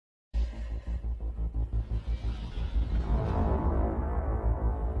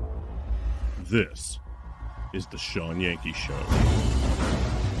This is the Shawn Yankey Show.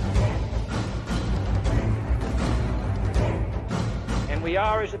 And we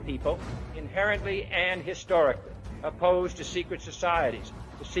are, as a people, inherently and historically opposed to secret societies,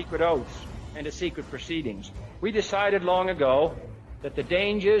 to secret oaths, and to secret proceedings. We decided long ago that the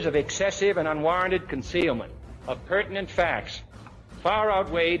dangers of excessive and unwarranted concealment of pertinent facts far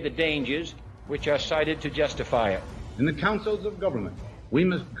outweighed the dangers which are cited to justify it. In the councils of government, we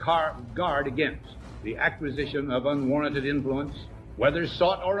must guard against the acquisition of unwarranted influence, whether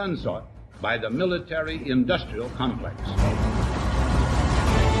sought or unsought, by the military-industrial complex.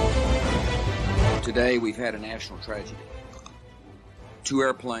 Today, we've had a national tragedy. 2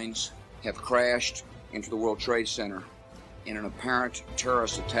 airplanes have crashed into the World Trade Center in an apparent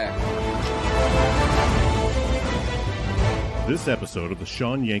terrorist attack. This episode of the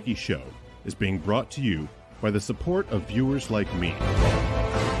Shawn Yankey Show is being brought to you by the support of viewers like me.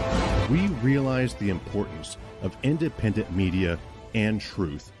 We realize the importance of independent media and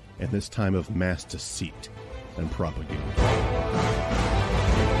truth in this time of mass deceit and propaganda.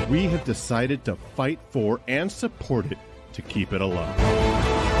 We have decided to fight for and support it to keep it alive.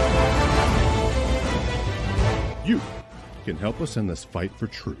 You can help us in this fight for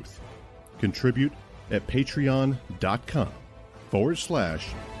truth. Contribute at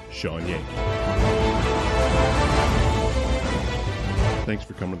patreon.com/Shawn Yankey. Thanks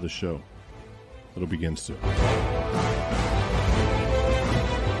for coming to the show. It'll begin soon.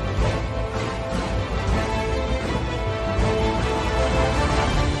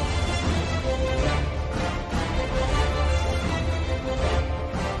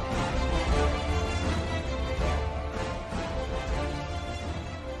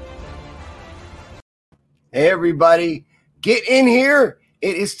 Hey everybody, get in here.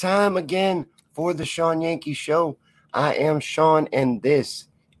 It is time again for the Shawn Yankey Show. I am Shawn and this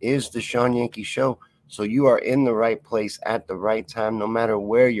is the Shawn Yankey Show. So you are in the right place at the right time, no matter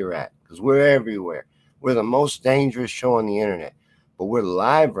where you're at, because we're everywhere. We're the most dangerous show on the internet, but we're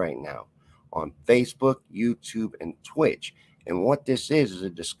live right now on Facebook, YouTube, and Twitch. And what this is a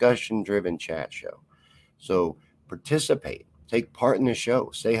discussion-driven chat show. So participate, take part in the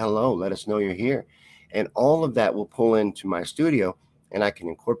show, say hello, let us know you're here. And all of that will pull into my studio, and I can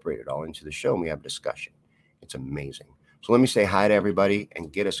incorporate it all into the show, and we have discussion. It's amazing. So let me say hi to everybody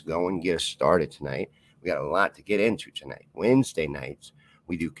and get us going, get us started tonight. We got a lot to get into tonight. Wednesday nights,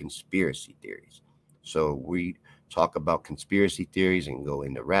 we do conspiracy theories. So we talk about conspiracy theories and go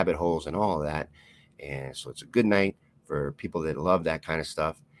into rabbit holes and all of that. And so it's a good night for people that love that kind of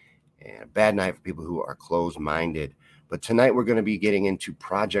stuff, and a bad night for people who are closed-minded. But tonight we're going to be getting into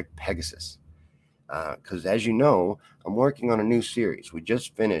Project Pegasus. Because as you know, I'm working on a new series. We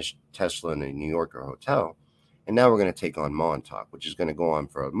just finished Tesla in the New Yorker hotel, and now we're going to take on Montauk, which is going to go on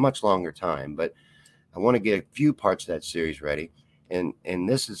for a much longer time. But I want to get a few parts of that series ready, and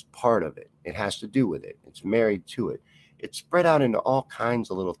this is part of it. It has to do with it. It's married to it. It's spread out into all kinds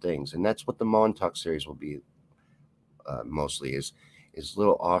of little things, and that's what the Montauk series will be mostly is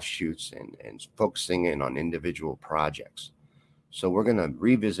little offshoots and focusing in on individual projects. So we're going to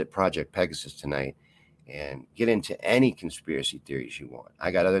revisit Project Pegasus tonight and get into any conspiracy theories you want.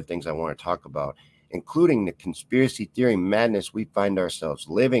 I got other things I want to talk about, including the conspiracy theory madness we find ourselves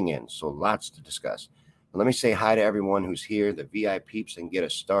living in. So lots to discuss. But let me say hi to everyone who's here, the VIPs, and get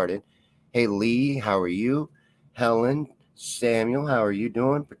us started. Hey, Lee, how are you? Helen, Samuel, how are you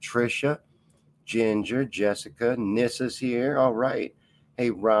doing? Patricia, Ginger, Jessica, Nissa's here. All right. Hey,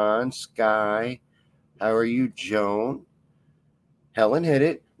 Ron, Sky, how are you? Joan. Helen hit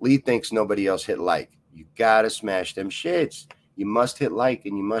it. Lee thinks nobody else hit like. You got to smash them shits. You must hit like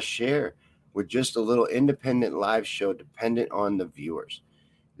and you must share. We're just a little independent live show dependent on the viewers.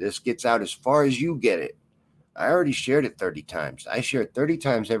 This gets out as far as you get it. I already shared it 30 times. I share it 30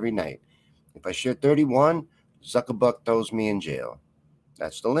 times every night. If I share 31, Zuckerbuck throws me in jail.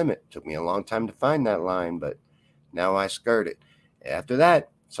 That's the limit. Took me a long time to find that line, but now I skirt it. After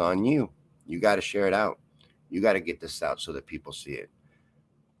that, it's on you. You got to share it out. You got to get this out so that people see it.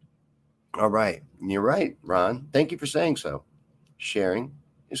 All right. You're right, Ron. Thank you for saying so. Sharing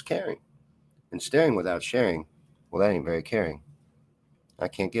is caring. And staring without sharing, well, that ain't very caring. I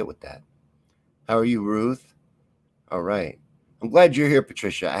can't get with that. How are you, Ruth? All right. I'm glad you're here,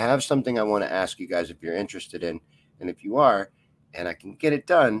 Patricia. I have something I want to ask you guys if you're interested in. And if you are, and I can get it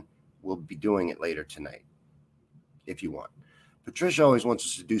done, we'll be doing it later tonight, if you want. Patricia always wants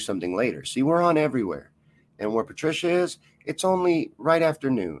us to do something later. See, we're on everywhere. And where Patricia is, it's only right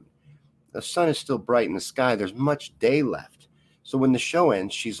afternoon. The sun is still bright in the sky. There's much day left. So when the show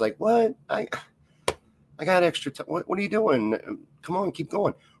ends, she's like, what? I got extra time. What are you doing? Come on, keep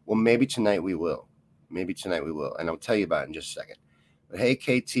going. Well, maybe tonight we will. And I'll tell you about it in just a second. But hey,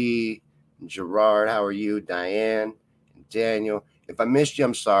 KT, Gerard, how are you? Diane, and Daniel. If I missed you,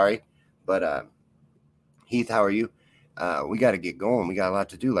 I'm sorry. But Heath, how are you? We got to get going. We got a lot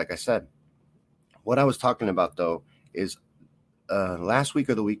to do, like I said. What I was talking about, though, is last week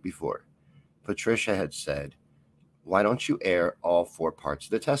or the week before, Patricia had said, why don't you air all 4 parts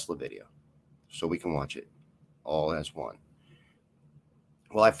of the Tesla video so we can watch it all as one?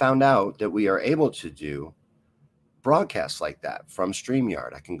 Well, I found out that we are able to do broadcasts like that from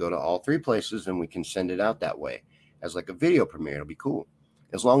StreamYard. I can go to all 3 places and we can send it out that way as like a video premiere. It'll be cool.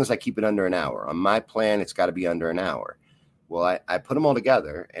 As long as I keep it under an hour. On my plan, it's got to be under an hour. Well, I put them all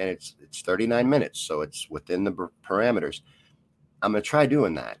together and it's 39 minutes. So it's within the parameters. I'm going to try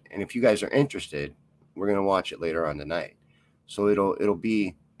doing that. And if you guys are interested, we're going to watch it later on tonight. So it'll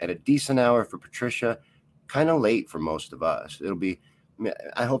be at a decent hour for Patricia, kind of late for most of us.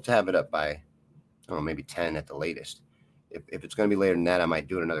 I hope to have it up by, I don't know, maybe 10 at the latest. If it's going to be later than that, I might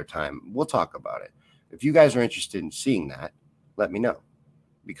do it another time. We'll talk about it. If you guys are interested in seeing that, let me know,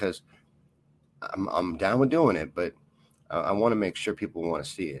 because I'm down with doing it, but I want to make sure people want to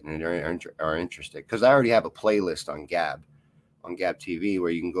see it and are interested, because I already have a playlist on Gab TV,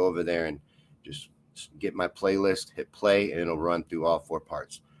 where you can go over there and just get my playlist, hit play, and it'll run through all 4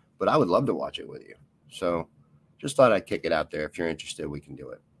 parts. But I would love to watch it with you. So just thought I'd kick it out there. If you're interested, we can do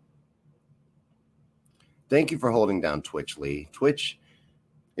it. Thank you for holding down Twitch, Lee. Twitch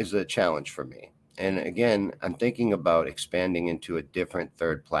is a challenge for me. And again, I'm thinking about expanding into a different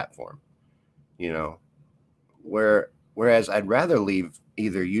third platform, whereas I'd rather leave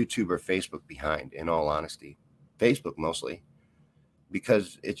either YouTube or Facebook behind, in all honesty. Facebook mostly,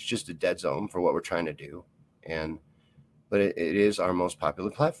 because it's just a dead zone for what we're trying to do. But it is our most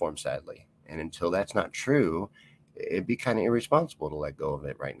popular platform, sadly. And until that's not true, it'd be kind of irresponsible to let go of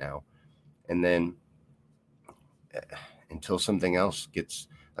it right now. And then until something else gets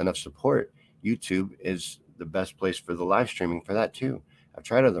enough support, YouTube is the best place for the live streaming for that too. I've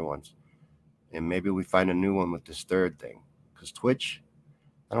tried other ones, and maybe we find a new one with this third thing, because Twitch,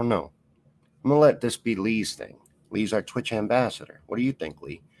 I don't know. I'm going to let this be Lee's thing. Lee's our Twitch ambassador. What do you think,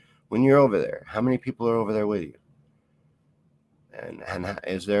 Lee? When you're over there, how many people are over there with you? And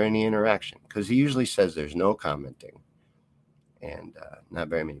is there any interaction? Because he usually says there's no commenting, and not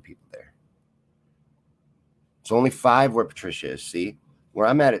very many people there. It's only 5 where Patricia is. See, where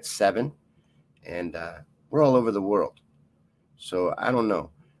I'm at, it's 7, and we're all over the world. So I don't know.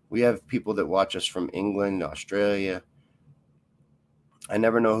 We have people that watch us from England, Australia. I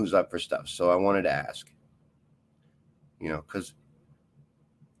never know who's up for stuff, so I wanted to ask. Because,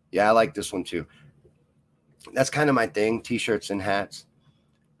 yeah, I like this one too. That's kind of my thing, T-shirts and hats.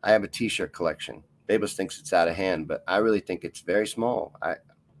 I have a T-shirt collection. Babos thinks it's out of hand, but I really think it's very small.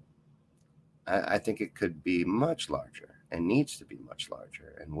 I think it could be much larger, and needs to be much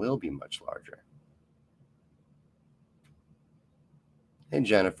larger, and will be much larger. Hey,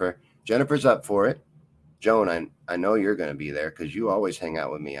 Jennifer. Jennifer's up for it. Joan, I know you're going to be there, because you always hang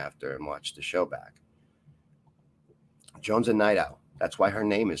out with me after and watch the show back. Joan's a night owl. That's why her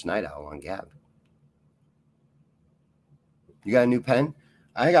name is Night Owl on Gab. You got a new pen?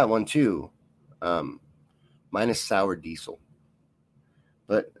 I got one too. Mine is Sour Diesel.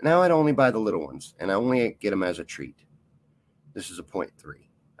 But now I'd only buy the little ones, and I only get them as a treat. This is a 0.3.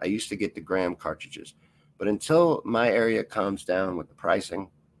 I used to get the gram cartridges, but until my area calms down with the pricing,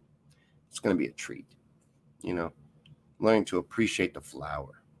 it's going to be a treat. Learning to appreciate the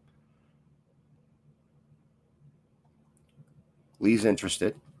flower. Lee's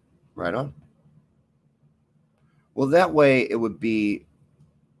interested. Right on. Well, that way it would be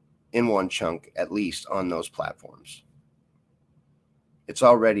in one chunk, at least on those platforms. It's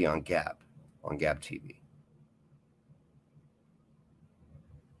already on Gab TV.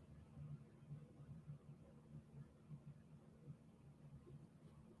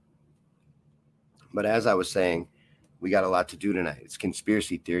 But as I was saying, we got a lot to do tonight. It's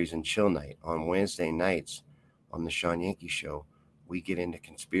Conspiracy Theories and Chill Night. On Wednesday nights on the Shawn Yankey Show, we get into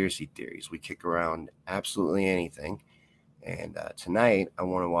conspiracy theories. We kick around absolutely anything. And tonight, I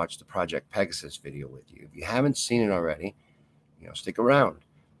want to watch the Project Pegasus video with you. If you haven't seen it already, stick around.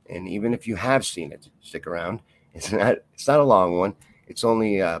 And even if you have seen it, stick around. It's not a long one. It's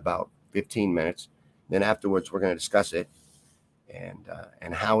only about 15 minutes. Then afterwards, we're going to discuss it and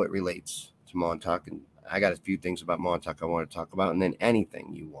how it relates to Montauk. And I got a few things about Montauk I want to talk about, and then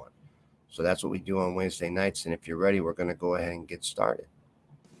anything you want. So that's what we do on Wednesday nights. And if you're ready, we're going to go ahead and get started.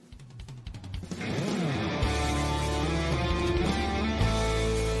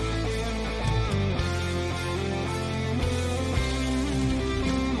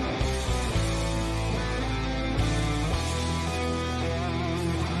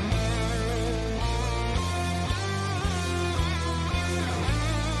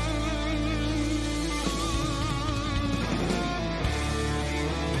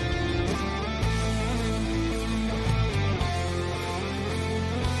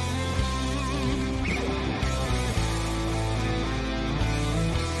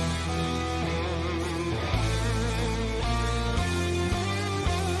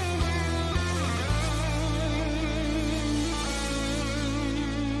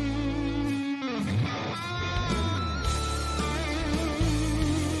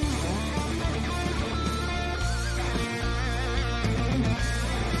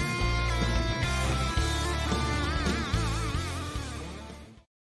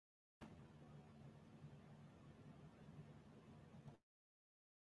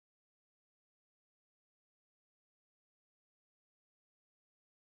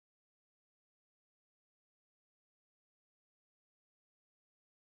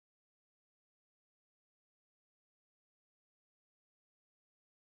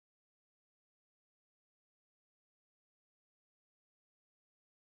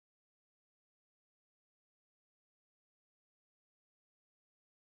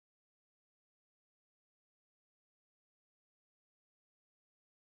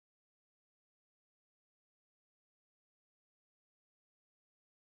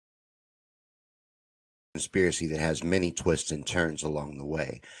 conspiracy that has many twists and turns along the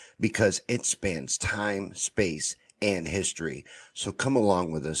way because it spans time, space, and history. So come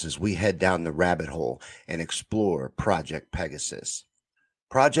along with us as we head down the rabbit hole and explore Project Pegasus.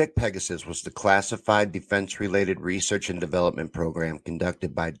 Project Pegasus was the classified defense-related research and development program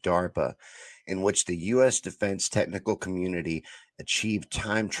conducted by DARPA, in which the U.S. defense technical community achieved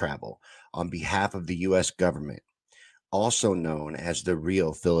time travel on behalf of the U.S. government, also known as the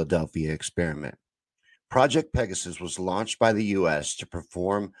Real Philadelphia Experiment. Project Pegasus was launched by the U.S. to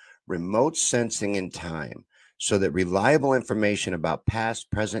perform remote sensing in time so that reliable information about past,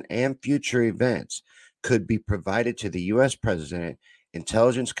 present, and future events could be provided to the U.S. president,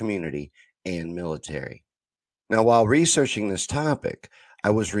 intelligence community, and military. Now, while researching this topic,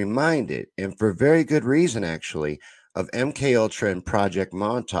 I was reminded, and for very good reason actually, of MK Ultra and Project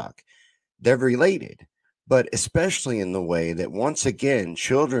Montauk. They're related, but especially in the way that once again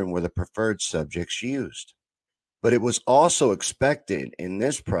children were the preferred subjects used. But it was also expected in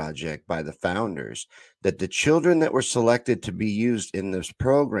this project by the founders that the children that were selected to be used in this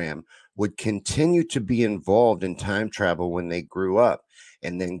program would continue to be involved in time travel when they grew up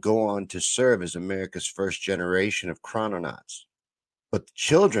and then go on to serve as America's first generation of chrononauts. But the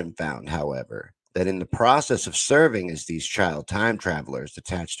children found, however, that in the process of serving as these child time travelers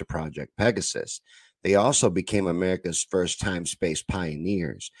attached to Project Pegasus, they also became America's first time-space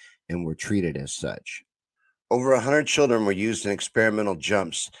pioneers and were treated as such. Over 100 children were used in experimental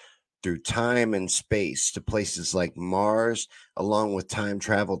jumps through time and space to places like Mars, along with time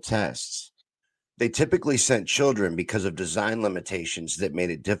travel tests. They typically sent children because of design limitations that made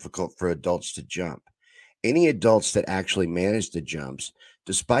it difficult for adults to jump. Any adults that actually managed the jumps,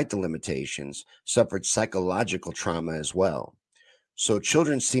 despite the limitations, suffered psychological trauma as well. So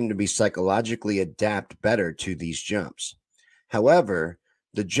children seem to be psychologically adapt better to these jumps. However,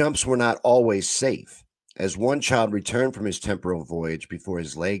 the jumps were not always safe, as one child returned from his temporal voyage before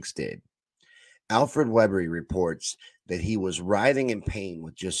his legs did. Alfred Webery reports that he was writhing in pain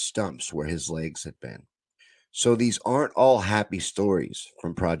with just stumps where his legs had been. So these aren't all happy stories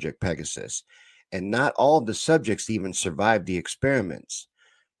from Project Pegasus, and not all of the subjects even survived the experiments.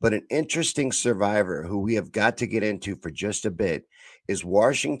 But an interesting survivor who we have got to get into for just a bit is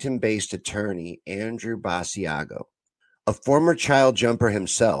Washington-based attorney Andrew Basiago. A former child jumper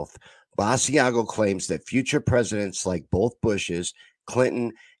himself, Basiago claims that future presidents like both Bush's,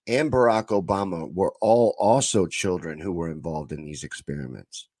 Clinton, and Barack Obama were all also children who were involved in these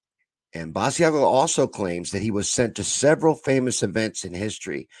experiments. And Basiago also claims that he was sent to several famous events in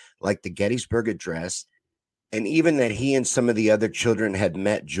history, like the Gettysburg Address, and even that he and some of the other children had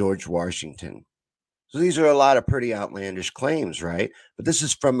met George Washington. So these are a lot of pretty outlandish claims, right? But this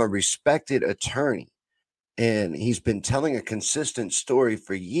is from a respected attorney. And he's been telling a consistent story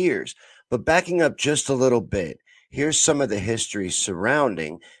for years. But backing up just a little bit, here's some of the history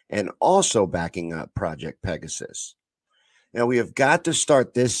surrounding and also backing up Project Pegasus. Now, we have got to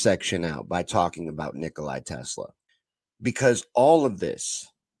start this section out by talking about Nikola Tesla, because all of this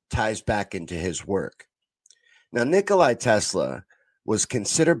ties back into his work. Now, Nikola Tesla was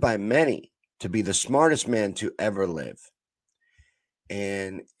considered by many to be the smartest man to ever live,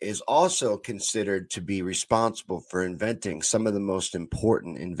 and is also considered to be responsible for inventing some of the most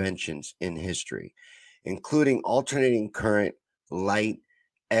important inventions in history, including alternating current, light,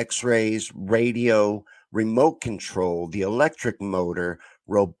 X-rays, radio, remote control, the electric motor,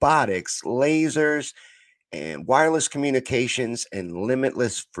 robotics, lasers, and wireless communications, and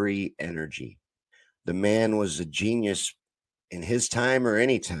limitless free energy. The man was a genius in his time or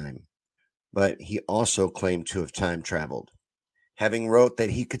any time, but he also claimed to have time traveled, having wrote that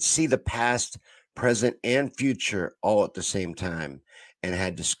he could see the past, present, and future all at the same time, and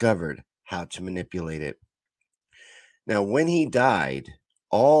had discovered how to manipulate it. Now, when he died,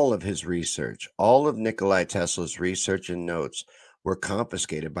 all of his research, all of Nikola Tesla's research and notes were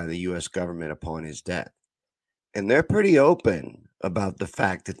confiscated by the U.S. government upon his death. And they're pretty open about the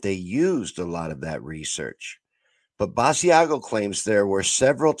fact that they used a lot of that research. But Basiago claims there were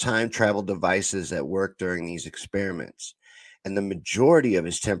several time travel devices at work during these experiments, and the majority of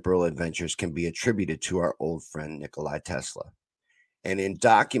his temporal adventures can be attributed to our old friend Nikola Tesla. And in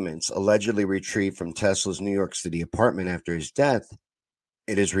documents allegedly retrieved from Tesla's New York City apartment after his death,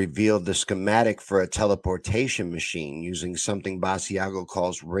 it is revealed the schematic for a teleportation machine using something Basiago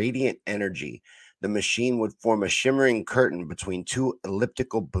calls radiant energy. The machine would form a shimmering curtain between two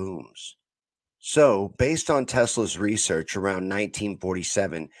elliptical booms. So, based on Tesla's research around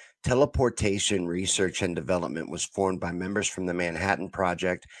 1947, teleportation research and development was formed by members from the Manhattan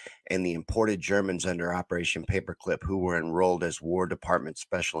Project and the imported Germans under Operation Paperclip who were enrolled as War Department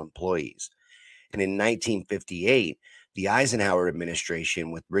special employees. And in 1958, the Eisenhower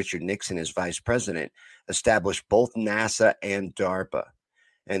administration, with Richard Nixon as vice president, established both NASA and DARPA.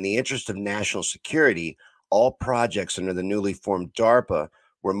 And in the interest of national security, all projects under the newly formed DARPA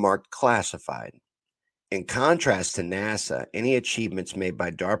were marked classified. In contrast to NASA, any achievements made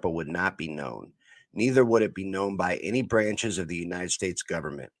by DARPA would not be known. Neither would it be known by any branches of the United States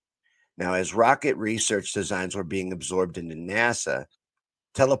government. Now, as rocket research designs were being absorbed into NASA,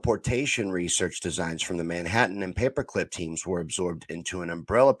 teleportation research designs from the Manhattan and Paperclip teams were absorbed into an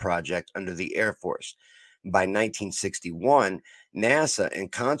umbrella project under the Air Force. By 1961, NASA, in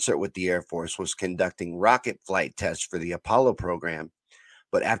concert with the Air Force, was conducting rocket flight tests for the Apollo program.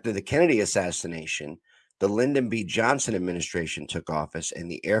 But after the Kennedy assassination, the Lyndon B. Johnson administration took office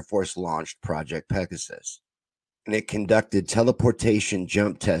and the Air Force launched Project Pegasus. And it conducted teleportation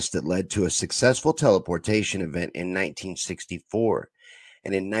jump tests that led to a successful teleportation event in 1964.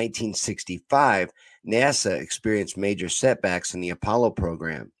 And in 1965, NASA experienced major setbacks in the Apollo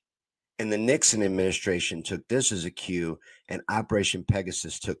program. And the Nixon administration took this as a cue, and Operation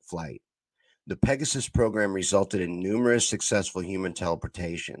Pegasus took flight. The Pegasus program resulted in numerous successful human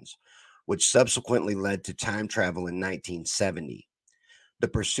teleportations, which subsequently led to time travel in 1970. The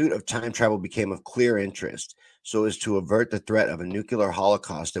pursuit of time travel became of clear interest, so as to avert the threat of a nuclear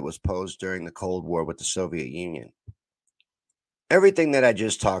holocaust that was posed during the Cold War with the Soviet Union. Everything that I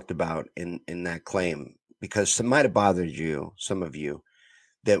just talked about in that claim, because it might have bothered you, some of you,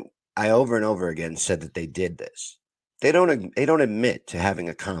 that I over and over again said that they did this. They don't admit to having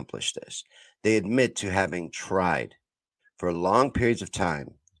accomplished this. They admit to having tried for long periods of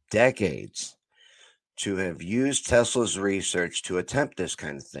time, decades, to have used Tesla's research to attempt this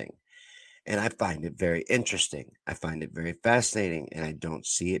kind of thing. And I find it very interesting. I find it very fascinating, and I don't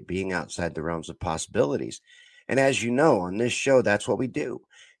see it being outside the realms of possibilities. And as you know, on this show, that's what we do,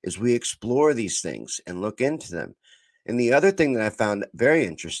 is we explore these things and look into them. And the other thing that I found very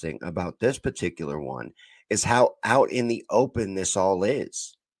interesting about this particular one is how out in the open this all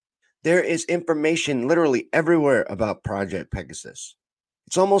is. There is information literally everywhere about Project Pegasus.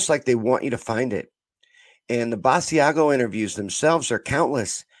 It's almost like they want you to find it. And the Basiago interviews themselves are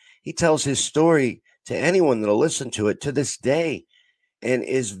countless. He tells his story to anyone that'll listen to it to this day, and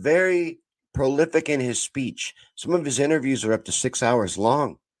is very prolific in his speech. Some of his interviews are up to 6 hours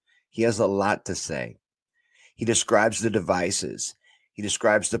long. He has a lot to say. He describes the devices. He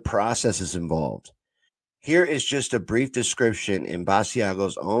describes the processes involved. Here is just a brief description in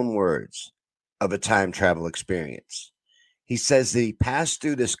Basiago's own words of a time travel experience. He says that he passed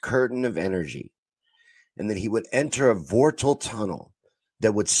through this curtain of energy and that he would enter a vortal tunnel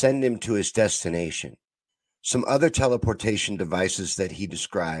that would send him to his destination. Some other teleportation devices that he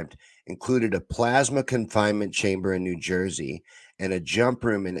described included a plasma confinement chamber in New Jersey and a jump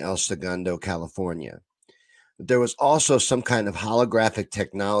room in El Segundo, California. There was also some kind of holographic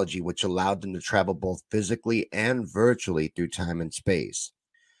technology which allowed them to travel both physically and virtually through time and space.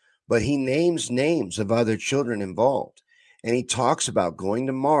 But he names names of other children involved, and he talks about going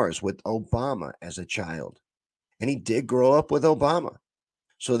to Mars with Obama as a child. And he did grow up with Obama.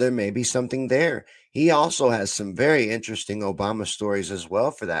 So there may be something there. He also has some very interesting Obama stories as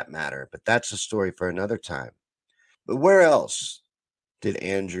well, for that matter, but that's a story for another time. But where else did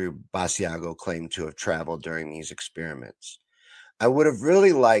Andrew Basiago claim to have traveled during these experiments? I would have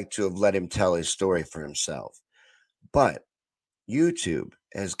really liked to have let him tell his story for himself, but YouTube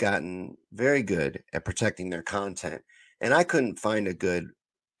has gotten very good at protecting their content, and I couldn't find a good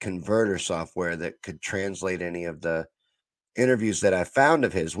converter software that could translate any of the interviews that I found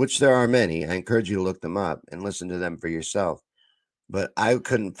of his, which there are many. I encourage you to look them up and listen to them for yourself. But I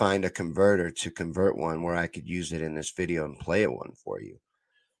couldn't find a converter to convert one where I could use it in this video and play it one for you.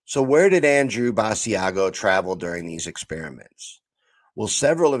 So where did Andrew Basiago travel during these experiments? Well,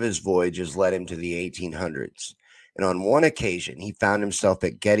 several of his voyages led him to the 1800s. And on one occasion, he found himself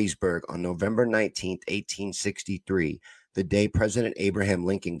at Gettysburg on November 19th, 1863, the day President Abraham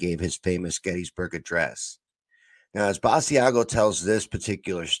Lincoln gave his famous Gettysburg Address. Now, as Basiago tells this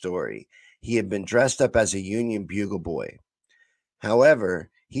particular story, he had been dressed up as a Union bugle boy. However,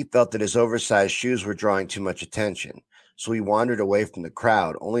 he felt that his oversized shoes were drawing too much attention, so he wandered away from the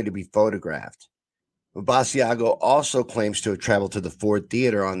crowd only to be photographed. Basiago also claims to have traveled to the Ford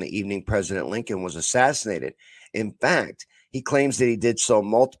Theater on the evening President Lincoln was assassinated. In fact, he claims that he did so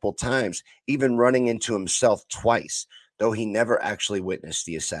multiple times, even running into himself twice, though he never actually witnessed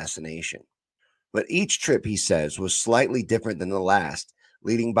the assassination. But each trip, he says, was slightly different than the last,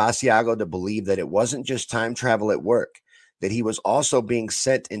 leading Basiago to believe that it wasn't just time travel at work, that he was also being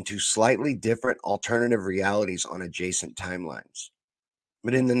sent into slightly different alternative realities on adjacent timelines.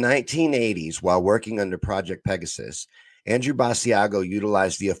 But in the 1980s, while working under Project Pegasus, Andrew Basiago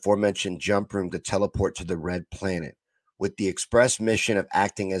utilized the aforementioned jump room to teleport to the Red Planet with the express mission of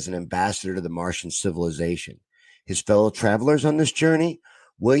acting as an ambassador to the Martian civilization. His fellow travelers on this journey,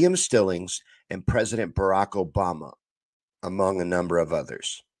 William Stillings and President Barack Obama, among a number of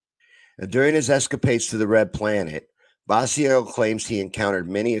others. During his escapades to the Red Planet, Basiago claims he encountered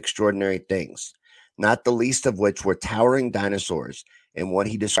many extraordinary things, not the least of which were towering dinosaurs and what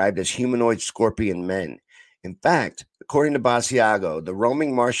he described as humanoid scorpion men. In fact, according to Basiago, the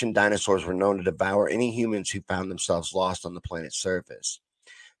roaming Martian dinosaurs were known to devour any humans who found themselves lost on the planet's surface.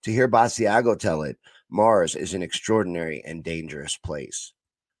 To hear Basiago tell it, Mars is an extraordinary and dangerous place.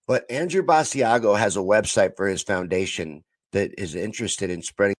 But Andrew Basiago has a website for his foundation that is interested in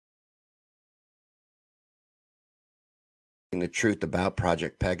spreading the truth about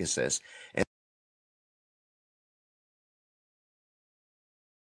Project Pegasus. And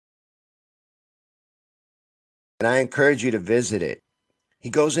I encourage you to visit it. He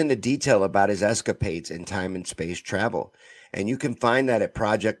goes into detail about his escapades in time and space travel, and you can find that at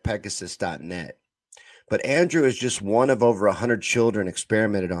projectpegasus.net. But Andrew is just one of over 100 children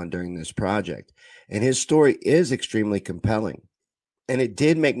experimented on during this project, and his story is extremely compelling. And it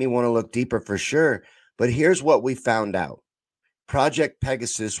did make me want to look deeper for sure, but here's what we found out. Project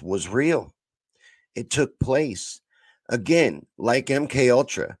Pegasus was real. It took place. Again, like MK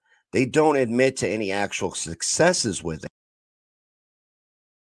Ultra, they don't admit to any actual successes with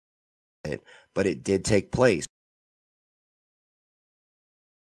it, but it did take place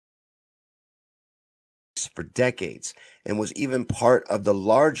for decades and was even part of the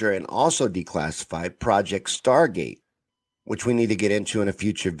larger and also declassified Project Stargate, which we need to get into in a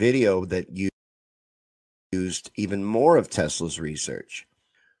future video that used even more of Tesla's research.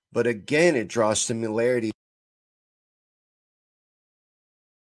 But again, it draws similarities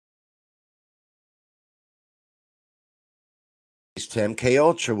to MK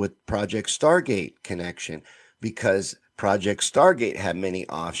Ultra with Project Stargate connection, because Project Stargate had many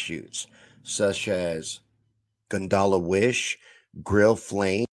offshoots, such as Gondola Wish, Grill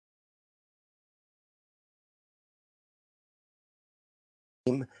Flame,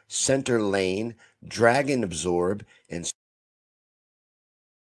 Center Lane, Dragon Absorb, and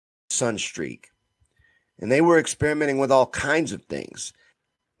Sunstreak. And they were experimenting with all kinds of things,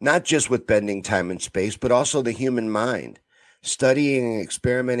 not just with bending time and space, but also the human mind, studying and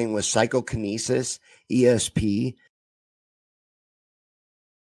experimenting with psychokinesis, ESP,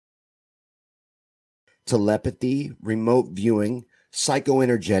 telepathy, remote viewing,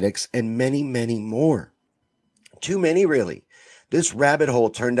 psychoenergetics, and many, many more. Too many, really. This rabbit hole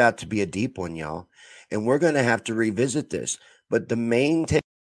turned out to be a deep one, y'all, and we're going to have to revisit this. But the main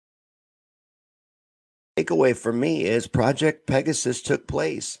takeaway for me is Project Pegasus took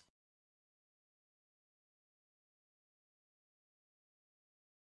place.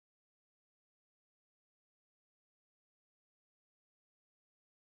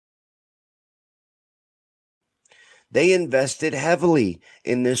 They invested heavily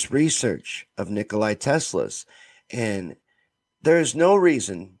in this research of Nikola Tesla's, and there's no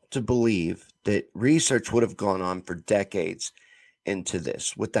reason to believe that research would have gone on for decades into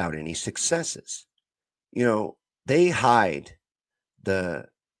this without any successes. You know, they hide the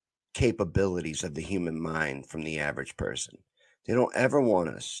capabilities of the human mind from the average person. They don't ever want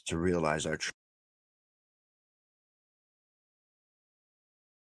us to realize our true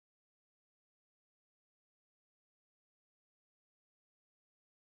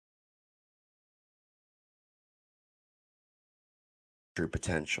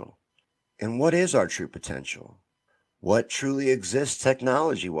potential. And what is our true potential? What truly exists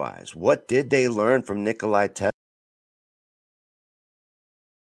technology-wise? What did they learn from Nikola Tesla?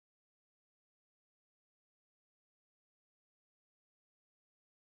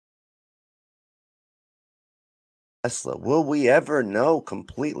 Will we ever know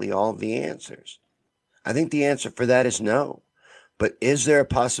completely all the answers? I think the answer for that is no. But is there a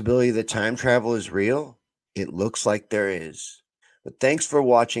possibility that time travel is real? It looks like there is. But thanks for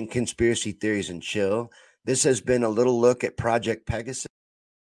watching Conspiracy Theories and Chill. This has been a little look at Project Pegasus.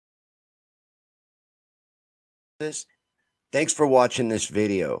 Thanks for watching this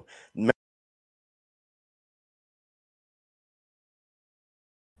video.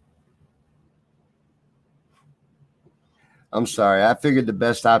 I'm sorry. I figured the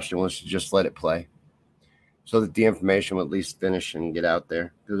best option was to just let it play so that the information would at least finish and get out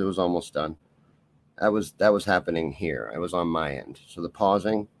there, because it was almost done. That was happening here. It was on my end. So the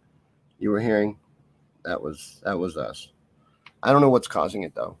pausing you were hearing, that was us. I don't know what's causing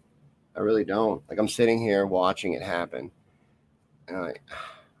it though. I really don't. Like, I'm sitting here watching it happen, And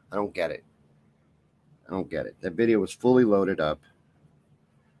I don't get it. I don't get it. That video was fully loaded up.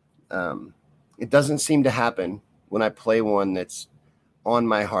 It doesn't seem to happen when I play one that's on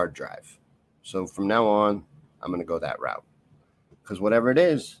my hard drive. So from now on, I'm going to go that route. Because whatever it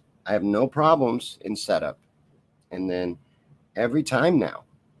is, I have no problems in setup. And then every time now,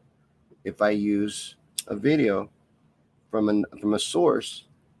 if I use a video from a source,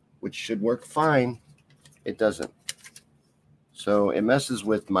 which should work fine, it doesn't. So it messes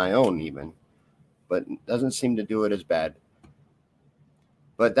with my own even, but doesn't seem to do it as bad.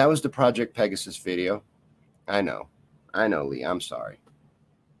 But that was the Project Pegasus video. I know, Lee. I'm sorry.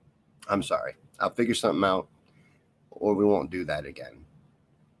 I'll figure something out, or we won't do that again.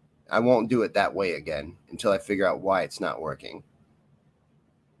 I won't do it that way again until I figure out why it's not working.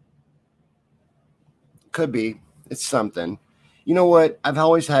 Could be. It's something. You know what? I've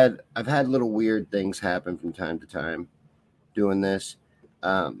had little weird things happen from time to time doing this.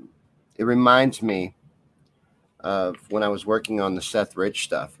 It reminds me of when I was working on the Seth Rich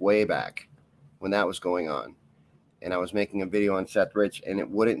stuff way back when that was going on. And I was making a video on Seth Rich and it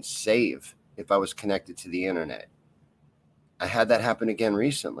wouldn't save if I was connected to the internet. I had that happen again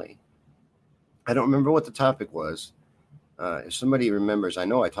recently. I don't remember what the topic was. If somebody remembers, I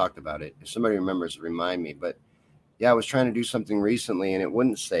know I talked about it. If somebody remembers, remind me. But yeah, I was trying to do something recently and it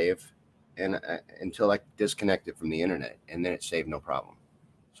wouldn't save until I disconnected from the internet, and then it saved no problem.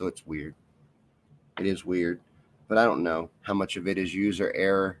 So it's weird. It is weird, but I don't know how much of it is user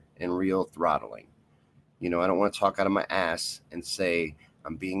error and real throttling. You know, I don't want to talk out of my ass and say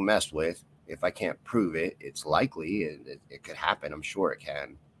I'm being messed with. If I can't prove it, it's likely it could happen. I'm sure it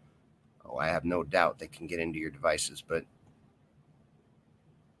can. Oh, I have no doubt they can get into your devices, but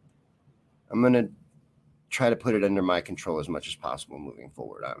I'm going to try to put it under my control as much as possible moving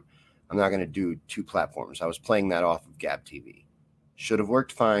forward. I'm not going to do two platforms. I was playing that off of Gab TV. Should have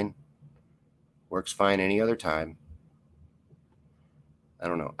worked fine. Works fine any other time. I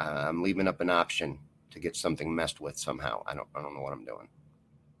don't know. I'm leaving up an option to get something messed with somehow. I don't know what I'm doing.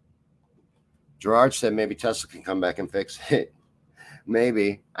 Gerard said maybe Tesla can come back and fix it.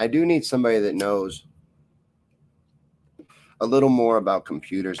 Maybe. I do need somebody that knows a little more about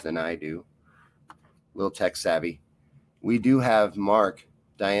computers than I do. A little tech savvy. We do have Mark,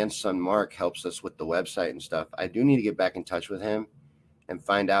 Diane's son Mark, helps us with the website and stuff. I do need to get back in touch with him and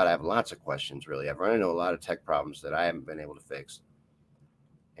find out. I have lots of questions, really. I've run into a lot of tech problems that I haven't been able to fix.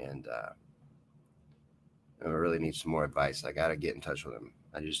 And I really need some more advice. I got to get in touch with him.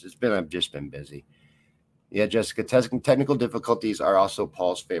 I've just been busy. Yeah, Jessica, technical difficulties are also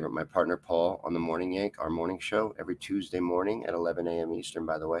Paul's favorite. My partner, Paul, on the Morning Yank, our morning show, every Tuesday morning at 11 a.m. Eastern,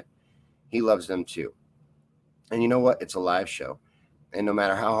 by the way. He loves them too. And you know what? It's a live show. And no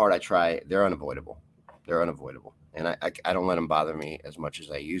matter how hard I try, they're unavoidable. They're unavoidable. And I don't let them bother me as much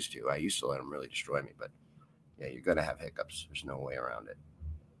as I used to. I used to let them really destroy me. But yeah, you're going to have hiccups. There's no way around it.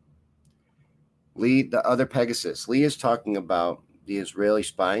 Lee, the other Pegasus. Lee is talking about the Israeli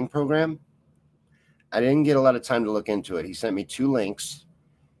spying program. I didn't get a lot of time to look into it. He sent me 2 links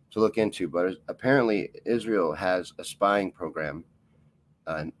to look into, but apparently Israel has a spying program,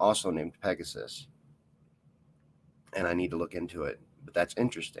 also named Pegasus, and I need to look into it, but that's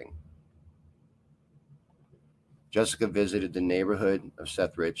interesting. Jessica visited the neighborhood of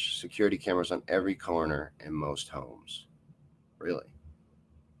Seth Rich, security cameras on every corner in most homes. Really?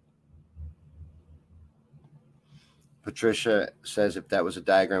 Patricia says if that was a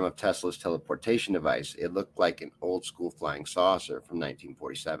diagram of Tesla's teleportation device, it looked like an old school flying saucer from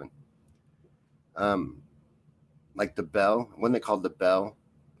 1947. Like the Bell, wasn't it called the Bell?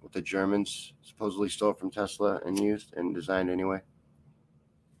 What the Germans supposedly stole from Tesla and used and designed anyway.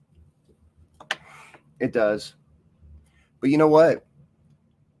 It does. But you know what?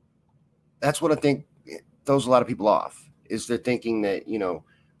 That's what I think throws a lot of people off, is they're thinking that, you know,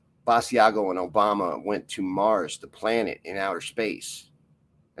 Basiago and Obama went to Mars, the planet in outer space.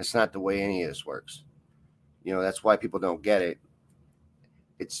 That's not the way any of this works. You know, that's why people don't get it.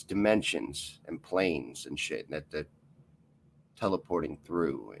 It's dimensions and planes and shit that they're teleporting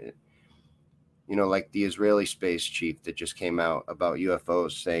through. You know, like the Israeli space chief that just came out about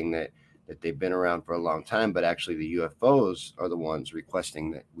UFOs saying that they've been around for a long time, but actually the UFOs are the ones requesting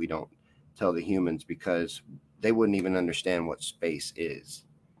that we don't tell the humans because they wouldn't even understand what space is.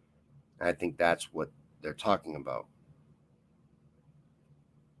 I think that's what they're talking about.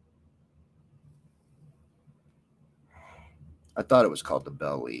 I thought it was called the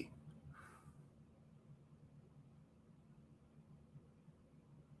Bell Lee.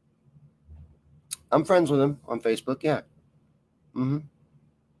 I'm friends with him on Facebook. Yeah.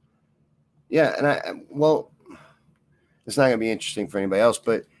 Yeah. And It's not going to be interesting for anybody else,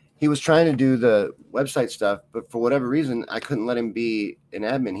 but he was trying to do the website stuff, but for whatever reason, I couldn't let him be an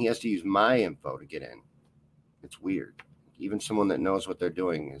admin. He has to use my info to get in. It's weird. Even someone that knows what they're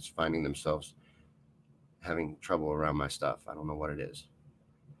doing is finding themselves having trouble around my stuff. I don't know what it is.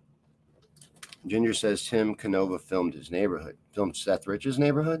 Ginger says Tim Canova filmed his neighborhood. Filmed Seth Rich's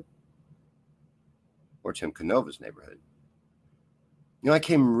neighborhood? Or Tim Canova's neighborhood? I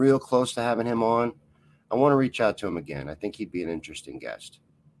came real close to having him on. I want to reach out to him again. I think he'd be an interesting guest.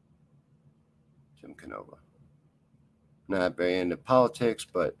 Tim Canova. Not very into politics,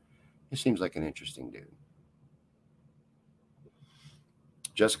 but he seems like an interesting dude.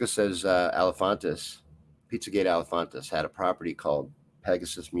 Jessica says Elefantis, Pizzagate Elefantis, had a property called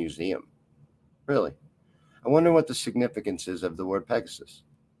Pegasus Museum. Really? I wonder what the significance is of the word Pegasus.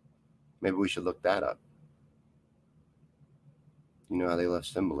 Maybe we should look that up. You know how they love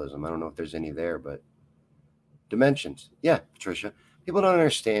symbolism. I don't know if there's any there, but dimensions. Yeah, Patricia. People don't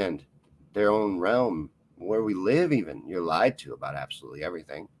understand their own realm, where we live even. You're lied to about absolutely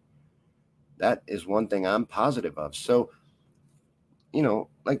everything. That is one thing I'm positive of. So,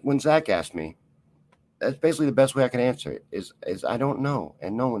 like when Zach asked me, that's basically the best way I can answer it is I don't know,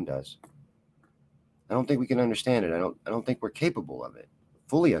 and no one does. I don't think we can understand it. I don't think we're capable of it,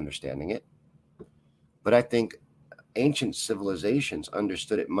 fully understanding it. But I think ancient civilizations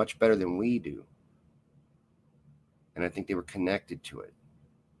understood it much better than we do. And I think they were connected to it.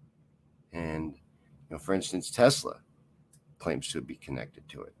 And, for instance, Tesla claims to be connected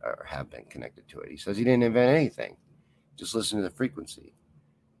to it or have been connected to it. He says he didn't invent anything. Just listen to the frequency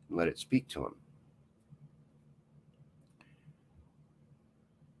and let it speak to him.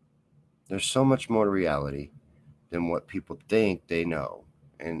 There's so much more to reality than what people think they know.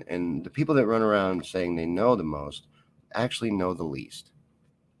 And the people that run around saying they know the most actually know the least.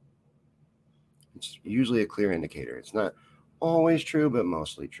 It's usually a clear indicator. It's not always true, but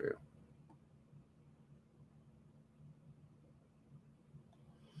mostly true.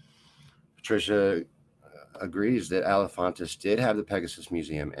 Patricia agrees that Elefantis did have the Pegasus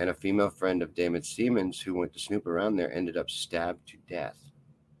Museum, and a female friend of David Siemens who went to snoop around there ended up stabbed to death.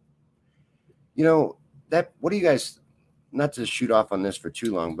 What do you guys, not to shoot off on this for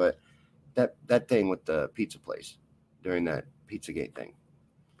too long, but that thing with the pizza place during that Pizzagate thing.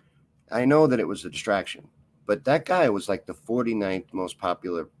 I know that it was a distraction, but that guy was like the 49th most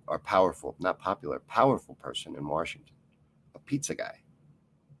popular or powerful, not popular, powerful person in Washington, a pizza guy.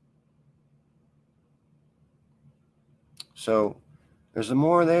 So there's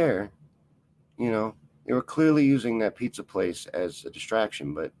more there. They were clearly using that pizza place as a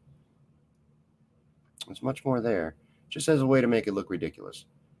distraction, but there's much more there, just as a way to make it look ridiculous,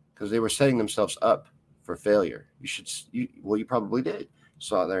 because they were setting themselves up for failure. You probably did.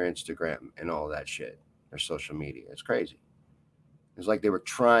 Saw their Instagram and all that shit, their social media. It's crazy. It's like they were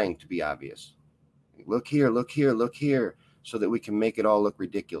trying to be obvious. Look here, look here, look here, so that we can make it all look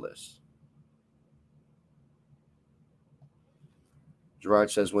ridiculous.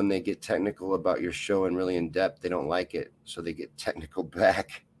 Gerard says when they get technical about your show and really in depth, they don't like it, so they get technical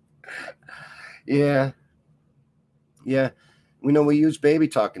back. Yeah. We use baby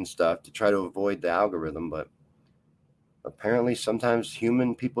talk and stuff to try to avoid the algorithm, but apparently sometimes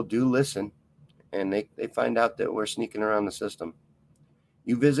human people do listen, and they find out that we're sneaking around the system.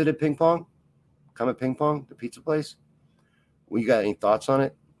 You visited Ping Pong? Comet Ping Pong, the pizza place? Well, you got any thoughts on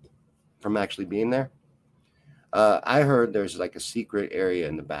it from actually being there? I heard there's like a secret area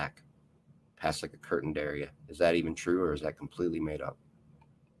in the back, past like a curtained area. Is that even true, or is that completely made up?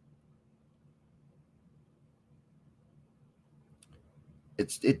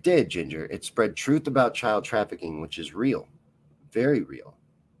 It did, Ginger. It spread truth about child trafficking, which is real, very real,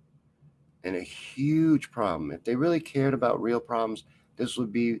 and a huge problem. If they really cared about real problems, this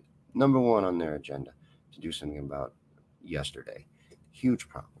would be number one on their agenda to do something about yesterday. Huge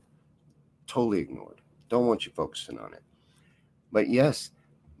problem. Totally ignored. Don't want you focusing on it. But yes,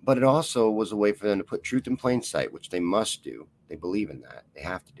 but it also was a way for them to put truth in plain sight, which they must do. They believe in that. They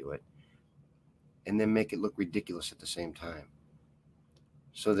have to do it. And then make it look ridiculous at the same time.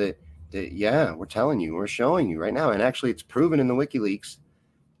 So that we're telling you, we're showing you right now. And actually, it's proven in the WikiLeaks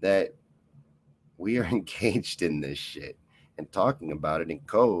that we are engaged in this shit and talking about it in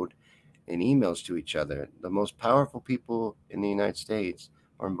code and emails to each other. The most powerful people in the United States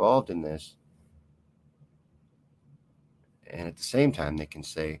are involved in this. And at the same time, they can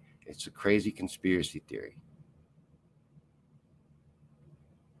say it's a crazy conspiracy theory.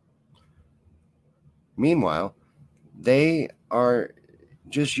 Meanwhile, they are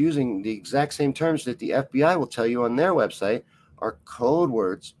just using the exact same terms that the FBI will tell you on their website are code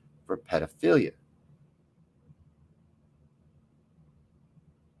words for pedophilia.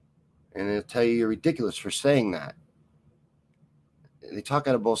 And they'll tell you you're ridiculous for saying that. They talk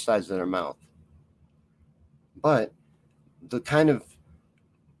out of both sides of their mouth. But the kind of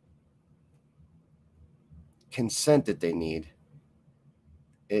consent that they need,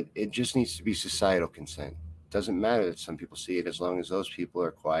 it just needs to be societal consent. It doesn't matter that some people see it, as long as those people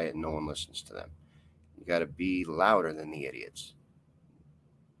are quiet and no one listens to them. You got to be louder than the idiots.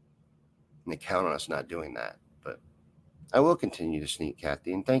 And they count on us not doing that. But I will continue to sneak,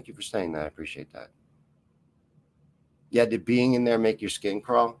 Kathy, and thank you for saying that. I appreciate that. Yeah, did being in there make your skin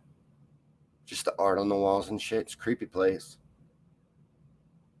crawl? Just the art on the walls and shit. It's a creepy place.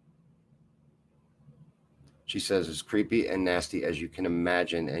 She says as creepy and nasty as you can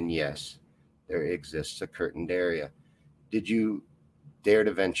imagine, and yes, there exists a curtained area. Did you dare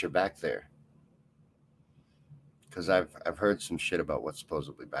to venture back there? Because I've heard some shit about what's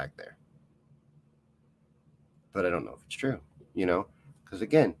supposedly back there. But I don't know if it's true, because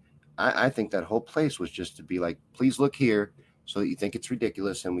again, I think that whole place was just to be like, please look here so that you think it's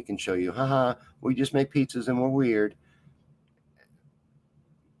ridiculous and we can show you, haha, we just make pizzas and we're weird.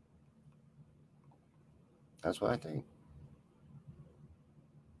 That's what I think.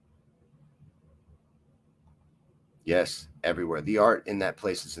 Yes, everywhere. The art in that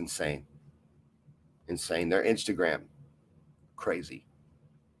place is insane. Insane. Their Instagram, crazy.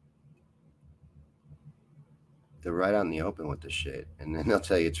 They're right out in the open with this shit. And then they'll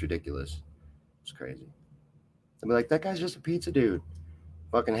tell you it's ridiculous. It's crazy. They'll be like, that guy's just a pizza dude.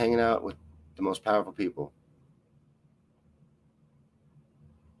 Fucking hanging out with the most powerful people.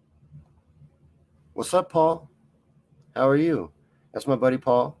 What's up, Paul? How are you? That's my buddy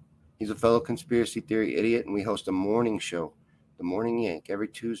Paul. He's a fellow conspiracy theory idiot, and we host a morning show, The Morning Yank, every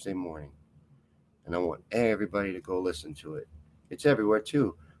Tuesday morning. And I want everybody to go listen to it. It's everywhere,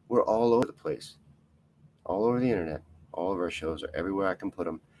 too. We're all over the place. All over the internet. All of our shows are everywhere I can put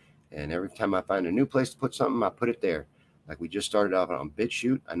them. And every time I find a new place to put something, I put it there. Like we just started off on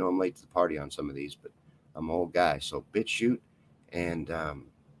BitChute. I know I'm late to the party on some of these, but I'm an old guy. So BitChute and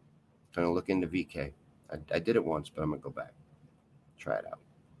trying to look into VK. I did it once, but I'm going to go back. Try it out.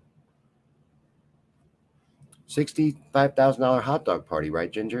 $65,000 hot dog party,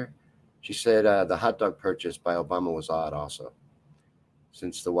 right, Ginger? She said the hot dog purchase by Obama was odd also,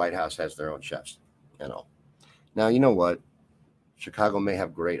 since the White House has their own chefs and all. Now, you know what? Chicago may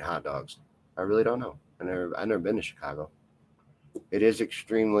have great hot dogs. I really don't know. I've never been to Chicago. It is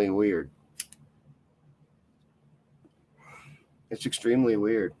extremely weird. It's extremely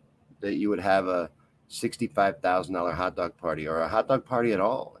weird that you would have a $65,000 hot dog party or a hot dog party at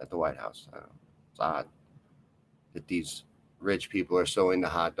all at the White House. I don't know. It's odd that these rich people are so into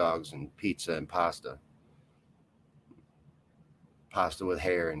hot dogs and pizza and pasta. Pasta with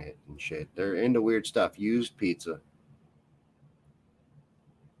hair in it and shit. They're into weird stuff. Used pizza.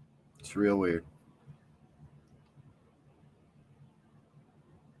 It's real weird.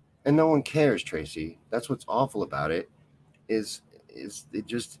 And no one cares, Tracy. That's what's awful about it. Is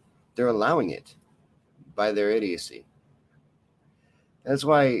they're allowing it by their idiocy. That's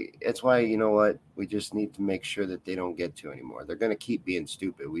why, you know what? We just need to make sure that they don't get to anymore. They're going to keep being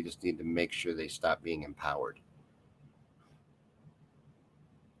stupid. We just need to make sure they stop being empowered.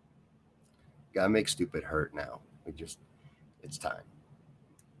 Gotta make stupid hurt now. It's time.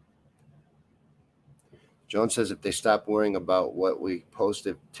 Joan says if they stop worrying about what we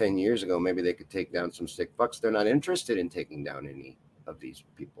posted 10 years ago, maybe they could take down some sick fucks. They're not interested in taking down any of these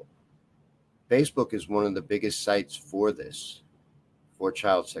people. Facebook is one of the biggest sites for this, for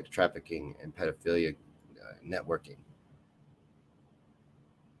child sex trafficking and pedophilia networking.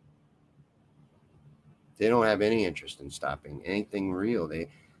 They don't have any interest in stopping anything real. They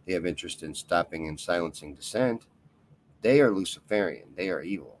have interest in stopping and silencing dissent. They are Luciferian. They are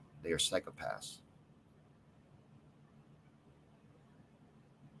evil. They are psychopaths.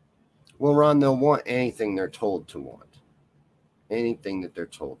 Well, Ron, they'll want anything they're told to want. Anything that they're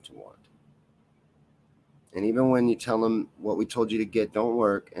told to want. And even when you tell them what we told you to get don't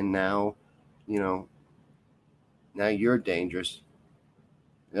work, and now, now you're dangerous,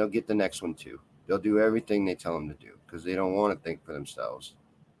 they'll get the next one too. They'll do everything they tell them to do because they don't want to think for themselves.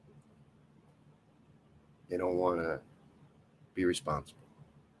 They don't want to be responsible.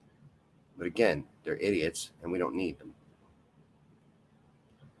 But again, they're idiots and we don't need them.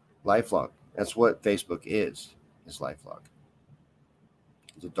 LifeLog. That's what Facebook is LifeLog.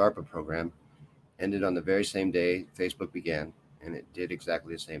 It's a DARPA program. Ended on the very same day Facebook began, and it did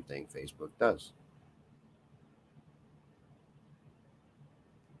exactly the same thing Facebook does.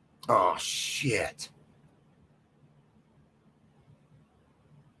 Oh, shit.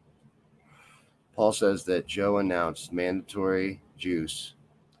 Paul says that Joe announced mandatory juice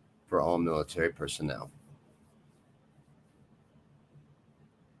for all military personnel.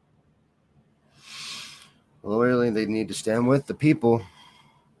 Loyally, they need to stand with the people.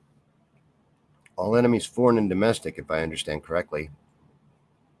 All enemies, foreign and domestic, if I understand correctly.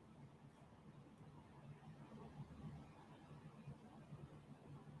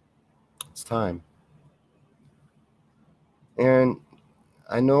 It's time. And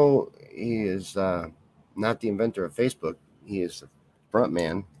I know he is not the inventor of Facebook. He is the front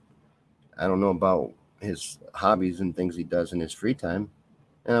man. I don't know about his hobbies and things he does in his free time.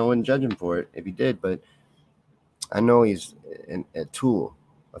 And I wouldn't judge him for it if he did, but I know he's a tool,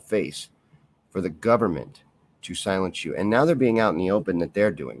 a face for the government to silence you. And now they're being out in the open that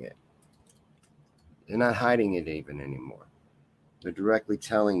they're doing it. They're not hiding it even anymore. They're directly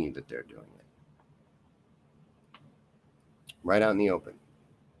telling you that they're doing it. Right out in the open.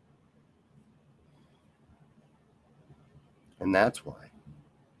 And that's why,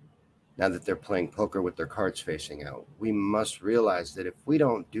 now that they're playing poker with their cards facing out, we must realize that if we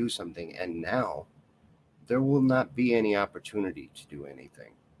don't do something, and now, there will not be any opportunity to do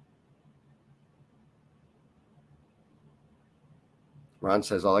anything. Ron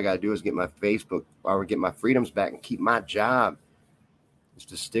says, all I got to do is get my Facebook or get my freedoms back and keep my job. Is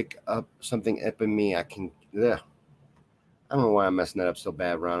to stick up something up in me. I can, I don't know why I'm messing that up so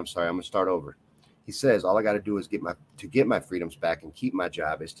bad, Ron. I'm sorry. I'm going to start over. He says, all I got to do is get my freedoms back and keep my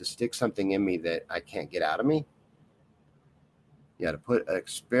job is to stick something in me that I can't get out of me. Yeah, to put an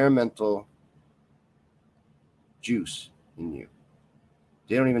experimental juice in you.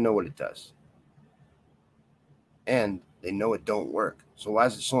 They don't even know what it does. And they know it don't work. So why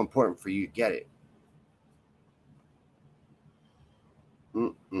is it so important for you to get it?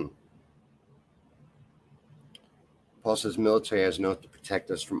 Paul says military has an oath to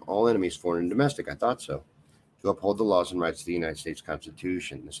protect us from all enemies, foreign and domestic. I thought so. To uphold the laws and rights of the United States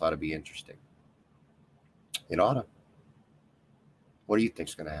Constitution. This ought to be interesting. It ought to. What do you think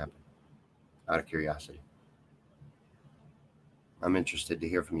is going to happen? Out of curiosity. I'm interested to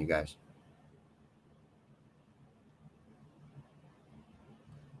hear from you guys.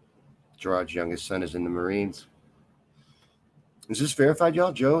 Gerard's youngest son is in the Marines. Is this verified,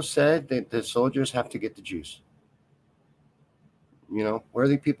 y'all? Joe said that the soldiers have to get the juice. You know, where are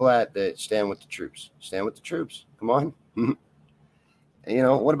the people at that stand with the troops? Stand with the troops. Come on. And, you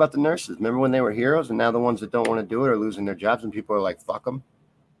know, what about the nurses? Remember when they were heroes and now the ones that don't want to do it are losing their jobs and people are like, fuck them?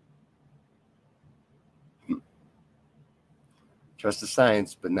 Trust the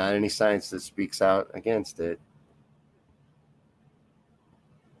science, but not any science that speaks out against it.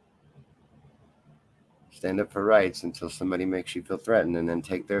 Stand up for rights until somebody makes you feel threatened and then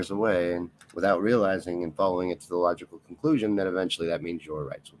take theirs away, and without realizing and following it to the logical conclusion that eventually that means your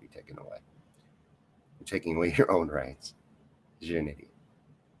rights will be taken away. You're taking away your own rights. You're an idiot.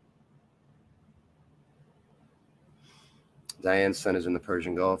 Diane's son is in the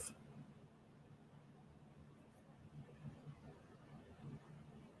Persian Gulf.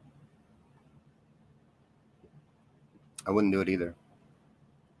 I wouldn't do it either.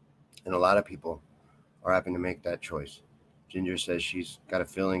 And a lot of people are having to make that choice. Ginger says she's got a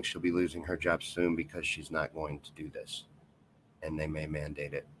feeling she'll be losing her job soon because she's not going to do this. And they may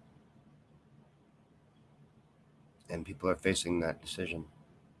mandate it. And people are facing that decision.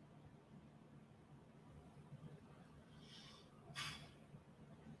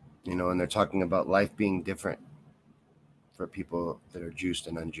 You know, and they're talking about life being different for people that are juiced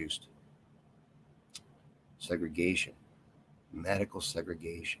and unjuiced. Segregation. Medical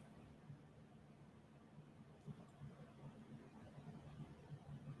segregation.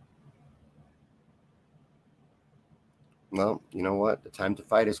 Well, you know what? The time to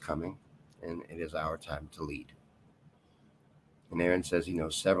fight is coming, and it is our time to lead. And Aaron says he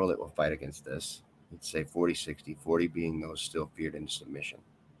knows several that will fight against this. He'd say 40-60, 40 being those still feared into submission.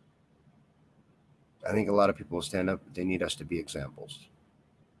 I think a lot of people will stand up. They need us to be examples.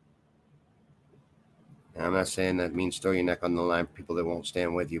 And I'm not saying that means throw your neck on the line for people that won't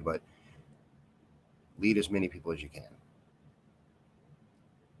stand with you, but lead as many people as you can.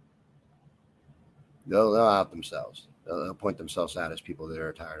 They'll out themselves. They'll point themselves out as people that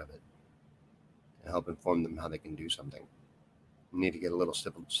are tired of it and help inform them how they can do something. We need to get a little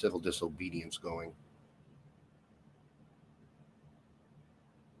civil disobedience going.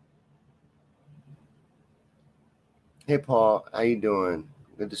 Hey, Paul, how you doing?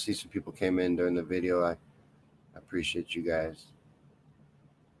 Good to see some people came in during the video. I appreciate you guys.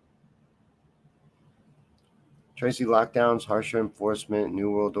 Tracy, lockdowns, harsher enforcement, New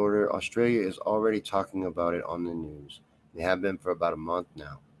World Order. Australia is already talking about it on the news. They have been for about a month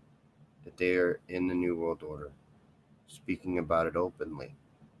now, that they are in the New World Order, speaking about it openly.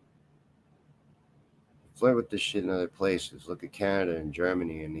 flirt with this shit in other places. Look at Canada and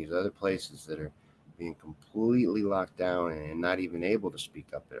Germany and these other places that are being completely locked down and not even able to speak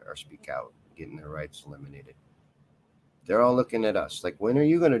up or speak out, getting their rights eliminated. They're all looking at us like, when are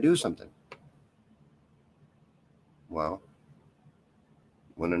you going to do something? Well,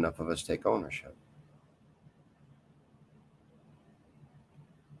 when enough of us take ownership.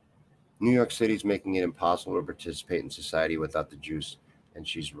 New York City's making it impossible to participate in society without the juice, and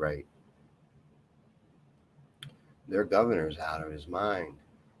she's right. Their governor's out of his mind.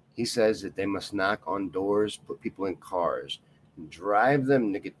 He says that they must knock on doors, put people in cars, and drive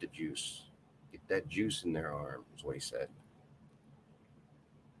them to get the juice. Get that juice in their arm, is what he said.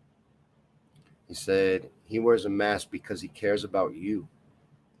 He said he wears a mask because he cares about you,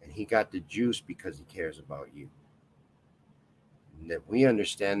 and he got the juice because he cares about you. And that we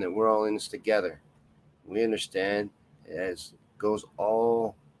understand that we're all in this together. We understand as goes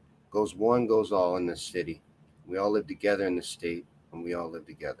all in this city. We all live together in this state, and we all live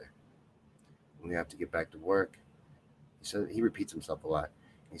together. We have to get back to work. He says, he repeats himself a lot.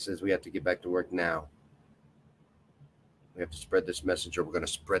 He says we have to get back to work now. We have to spread this message, or we're going to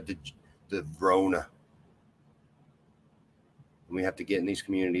spread the Rona. And we have to get in these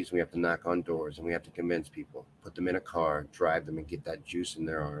communities. We have to knock on doors, and we have to convince people, put them in a car, drive them, and get that juice in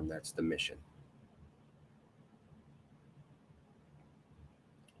their arm. That's the mission.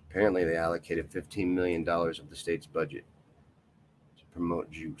 Apparently, they allocated $15 million of the state's budget to promote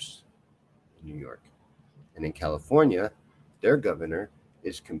juice in New York. And in California, their governor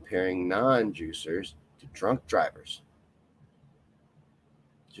is comparing non-juicers to drunk drivers.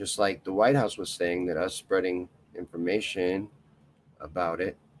 Just like the White House was saying that us spreading information about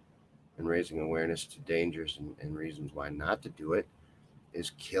it and raising awareness to dangers and reasons why not to do it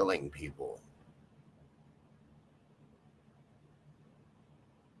is killing people.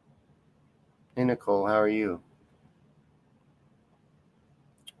 Hey, Nicole, how are you?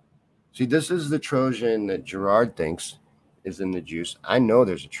 See, this is the Trojan that Gerard thinks is in the juice. I know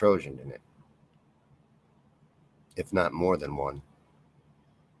there's a Trojan in it, if not more than one.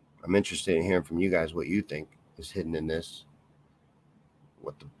 I'm interested in hearing from you guys what you think is hidden in this,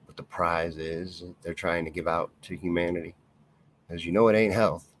 what the prize is they're trying to give out to humanity. Because you know it ain't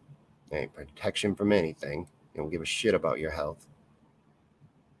health. It ain't protection from anything. You don't give a shit about your health.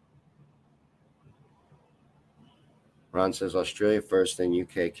 Ron says Australia first, then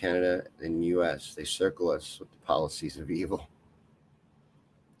UK, Canada, then US. They circle us with the policies of evil.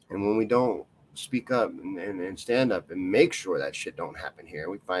 And when we don't speak up and stand up and make sure that shit don't happen here,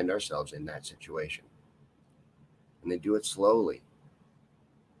 we find ourselves in that situation. And they do it slowly.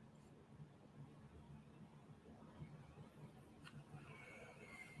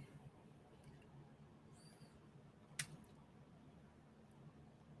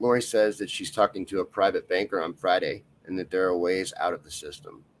 Lori says that she's talking to a private banker on Friday and that there are ways out of the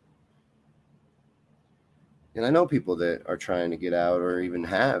system. And I know people that are trying to get out or even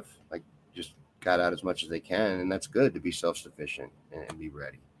have, like, just got out as much as they can. And that's good to be self-sufficient and be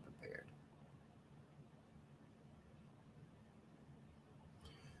ready, prepared.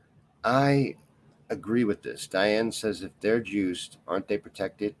 I agree with this. Diane says if they're juiced, aren't they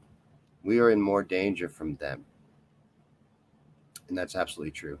protected? We are in more danger from them. And that's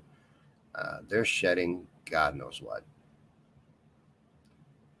absolutely true. They're shedding God knows what.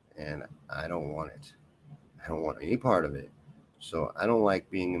 And I don't want it. I don't want any part of it. So I don't like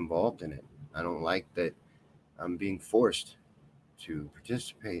being involved in it. I don't like that I'm being forced to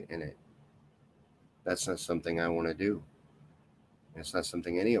participate in it. That's not something I want to do. It's not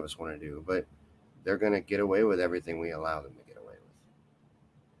something any of us want to do. But they're going to get away with everything we allow them to get away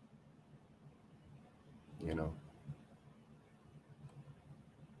with. You know?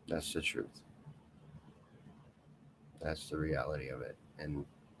 That's the truth. That's the reality of it. And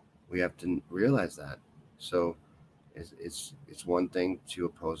we have to realize that. So it's one thing to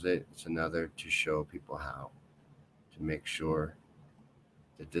oppose it. It's another to show people how to make sure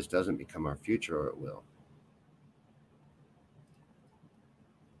that this doesn't become our future, or it will.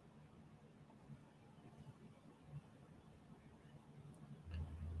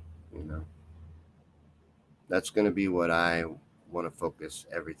 You know, that's going to be what I want to focus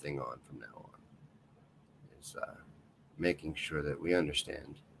everything on from now on, is making sure that we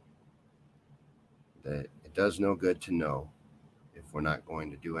understand that it does no good to know if we're not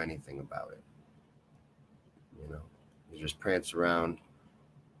going to do anything about it. You know, we just prance around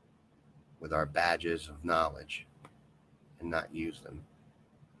with our badges of knowledge and not use them.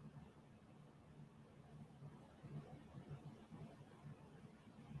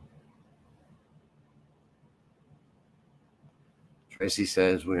 Tracy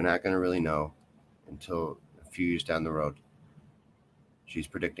says we're not going to really know until a few years down the road. She's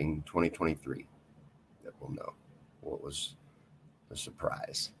predicting 2023 that we'll know what was the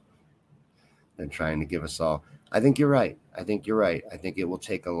surprise. They're trying to give us all. I think you're right. I think it will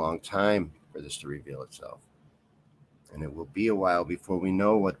take a long time for this to reveal itself. And it will be a while before we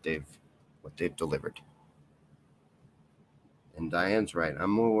know what they've delivered. And Diane's right.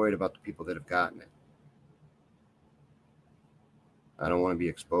 I'm more worried about the people that have gotten it. I don't want to be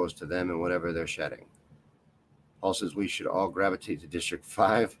exposed to them and whatever they're shedding. Paul says we should all gravitate to District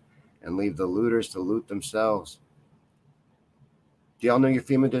 5 and leave the looters to loot themselves. Do y'all know your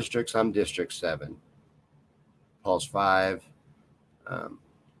FEMA districts? I'm District 7. Paul's 5. A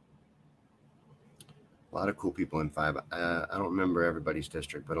lot of cool people in 5. I don't remember everybody's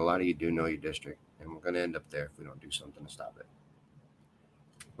district, but a lot of you do know your district. And we're going to end up there if we don't do something to stop it.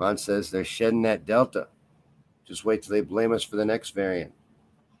 Ron says they're shedding that Delta. Just wait till they blame us for the next variant.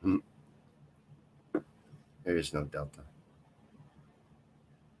 There is no Delta.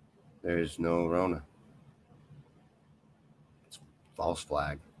 There is no Rona. It's false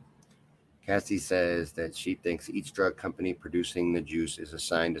flag. Cassie says that she thinks each drug company producing the juice is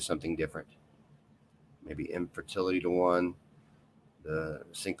assigned to something different. Maybe infertility to one, the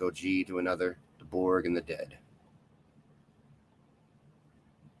 5G to another, the Borg and the dead.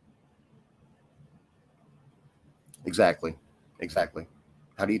 Exactly.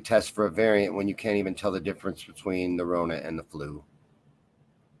 How do you test for a variant when you can't even tell the difference between the Rona and the flu?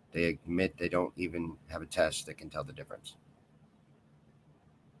 They admit they don't even have a test that can tell the difference.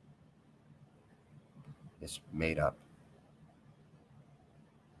 It's made up.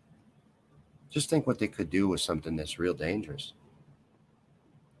 Just think what they could do with something that's real dangerous.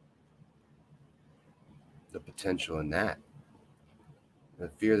 The potential in that. The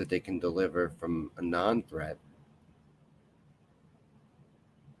fear that they can deliver from a non-threat.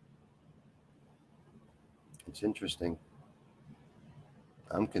 It's interesting.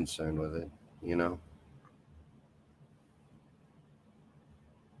 I'm concerned with it, you know.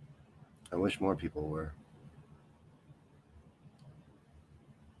 I wish more people were.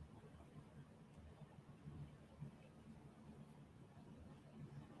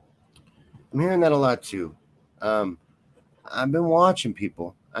 I'm hearing that a lot too. I've been watching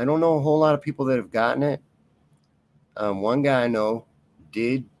people. I don't know a whole lot of people that have gotten it. One guy I know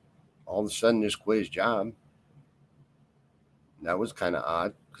did all of a sudden just quit his job. That was kind of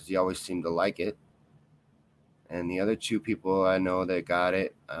odd because he always seemed to like it. And the other 2 people I know that got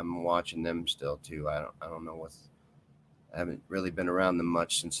it, I'm watching them still too. I don't know I haven't really been around them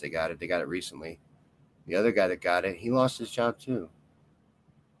much since they got it. They got it recently. The other guy that got it, he lost his job too.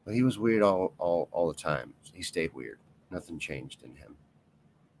 But he was weird all the time. He stayed weird. Nothing changed in him.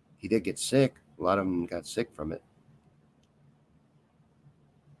 He did get sick. A lot of them got sick from it.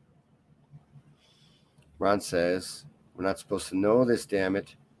 Ron says, we're not supposed to know this, damn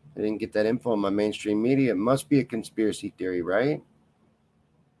it. I didn't get that info on my mainstream media. It must be a conspiracy theory, right?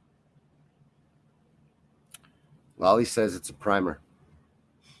 Lolly says it's a primer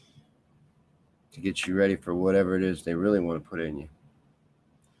to get you ready for whatever it is they really want to put in you.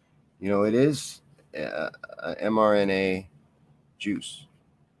 You know, it is a mRNA juice.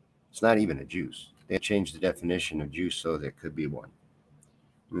 It's not even a juice. They changed the definition of juice so there could be one.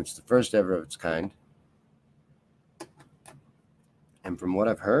 And it's the first ever of its kind. And from what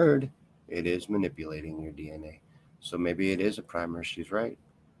I've heard, it is manipulating your DNA. So maybe it is a primer. She's right.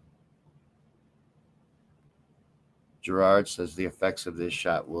 Gerard says the effects of this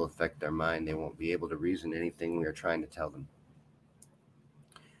shot will affect their mind. They won't be able to reason anything we are trying to tell them.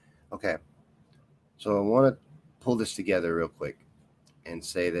 Okay. So I want to pull this together real quick and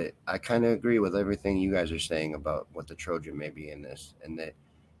say that I kind of agree with everything you guys are saying about what the Trojan may be in this, and that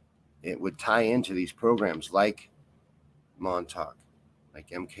it would tie into these programs like Montauk, like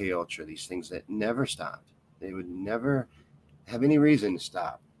MK Ultra, these things that never stopped. They would never have any reason to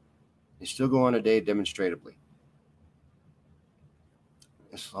stop. They still go on a day demonstratively.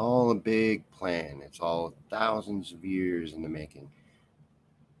 It's all a big plan. It's all thousands of years in the making.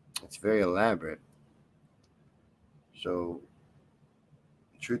 It's very elaborate. So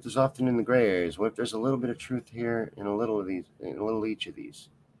truth is often in the gray areas. What if there's a little bit of truth here and a little of these, and a little each of these?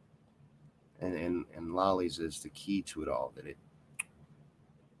 And Lolly's is the key to it all, that it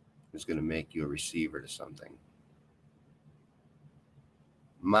is going to make you a receiver to something.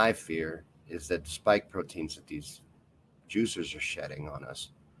 My fear is that the spike proteins that these juicers are shedding on us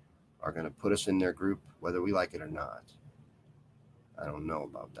are going to put us in their group, whether we like it or not. I don't know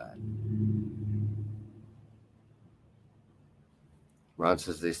about that. Ron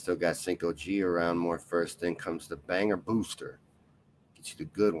says they still got 5G around more first. Then comes the banger booster. Get you the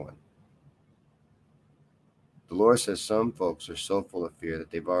good one. Dolores says some folks are so full of fear that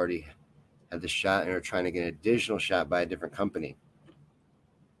they've already had the shot and are trying to get an additional shot by a different company.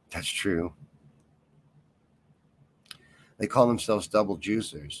 That's true. They call themselves double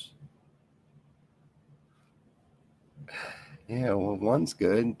juicers. Yeah, well, one's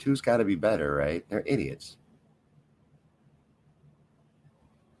good. Two's got to be better, right? They're idiots.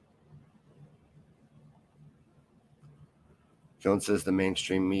 Jones says the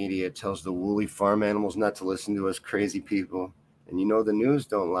mainstream media tells the woolly farm animals not to listen to us crazy people. And the news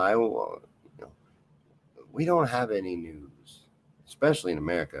don't lie. Well, we don't have any news, especially in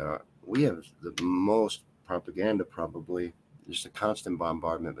America. We have the most propaganda, probably. Just a constant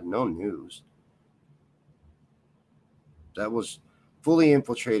bombardment, but no news. That was fully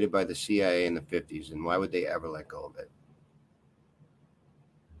infiltrated by the CIA in the 50s, and why would they ever let go of it?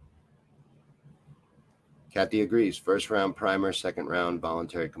 Kathy agrees. First round primer, second round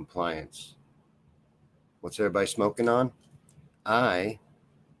voluntary compliance. What's everybody smoking on? I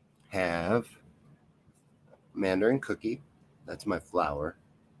have Mandarin cookie. That's my flower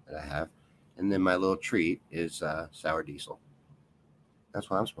that I have. And then my little treat is sour diesel. That's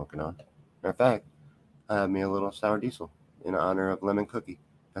what I'm smoking on. Matter of fact, I have me a little sour diesel in honor of lemon cookie.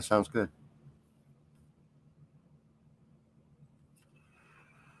 That sounds good.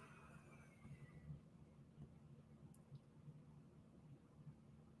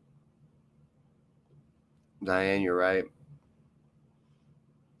 Diane, you're right.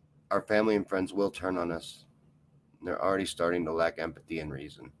 Our family and friends will turn on us. They're already starting to lack empathy and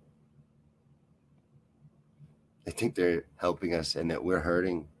reason. They think they're helping us and that we're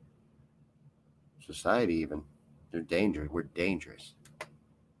hurting society even. They're dangerous. We're dangerous.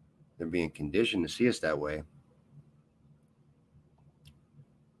 They're being conditioned to see us that way.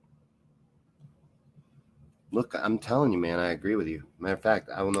 Look, I'm telling you, man, I agree with you. Matter of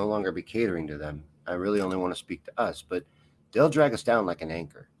fact, I will no longer be catering to them. I really only want to speak to us, but they'll drag us down like an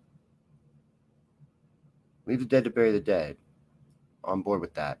anchor. Leave the dead to bury the dead. On board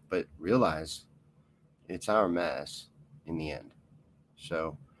with that, but realize it's our mess in the end.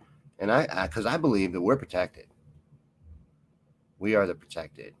 So, and because I believe that we're protected. We are the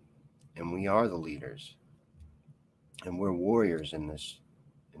protected, and we are the leaders, and we're warriors in this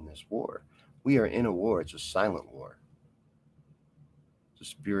war. We are in a war. It's a silent war. It's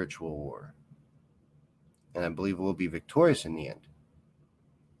a spiritual war, and I believe we'll be victorious in the end.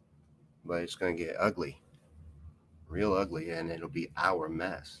 But it's going to get ugly, real ugly, and it'll be our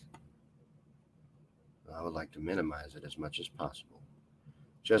mess. I would like to minimize it as much as possible.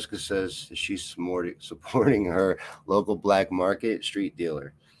 Jessica says she's supporting her local black market street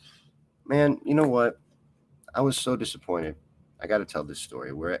dealer. Man, you know what? I was so disappointed. I got to tell this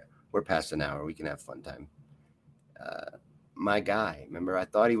story. We're past an hour. We can have fun time. My guy, remember, I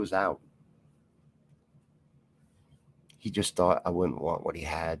thought he was out. He just thought I wouldn't want what he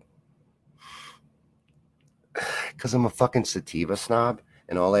had. Because I'm a fucking sativa snob,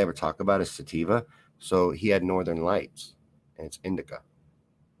 and all I ever talk about is sativa. So he had Northern Lights, and it's indica.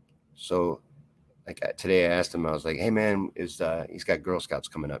 So, like today, I asked him. I was like, "Hey, man, he's got Girl Scouts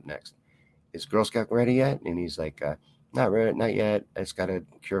coming up next. Is Girl Scout ready yet?" And he's like, "Not ready, not yet. It's got to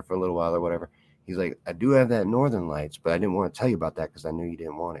cure for a little while or whatever." He's like, "I do have that Northern Lights, but I didn't want to tell you about that because I knew you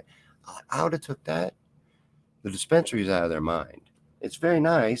didn't want it." I would have took that. The dispensary's out of their mind. It's very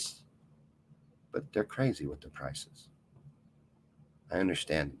nice, but they're crazy with the prices. I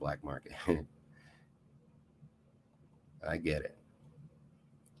understand the black market. I get it.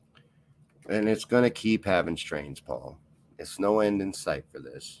 And it's going to keep having strains, Paul. It's no end in sight for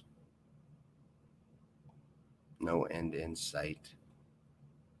this. No end in sight.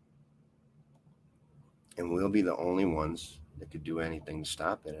 And we'll be the only ones that could do anything to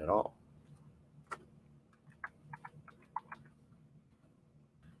stop it at all.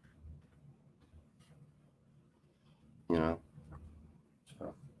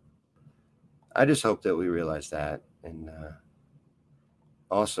 So I just hope that we realize that, and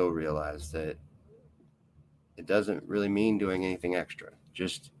also realize that it doesn't really mean doing anything extra,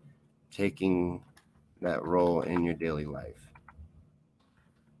 just taking that role in your daily life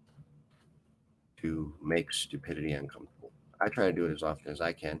to make stupidity uncomfortable. I try to do it as often as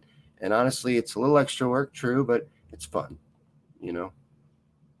I can, and honestly, it's a little extra work, true, but it's fun.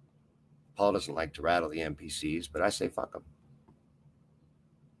 Paul doesn't like to rattle the NPCs, but I say fuck them.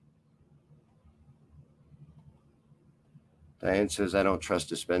 Diane says, I don't trust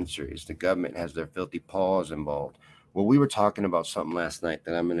dispensaries. The government has their filthy paws involved. Well, we were talking about something last night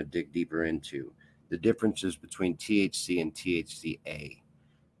that I'm going to dig deeper into. The differences between THC and THCA.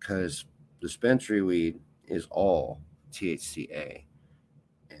 Because dispensary weed is all THCA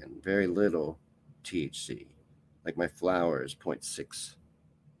and very little THC. Like my flower is 0.6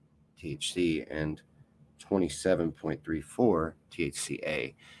 THC and 27.34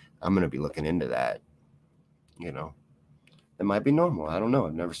 THCA. I'm going to be looking into that. You know, it might be normal. I don't know.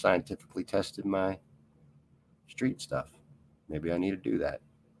 I've never scientifically tested my street stuff. Maybe I need to do that.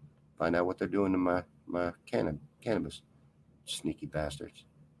 Find out what they're doing to my cannabis. Sneaky bastards.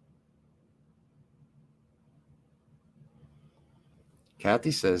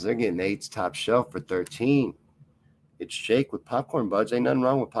 Kathy says they're getting 8's top shelf for 13. It's shake with popcorn buds. Ain't nothing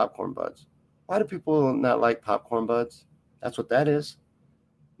wrong with popcorn buds. Why do people not like popcorn buds? That's what that is.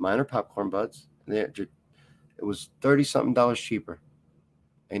 Mine are popcorn buds. It was $30-something cheaper.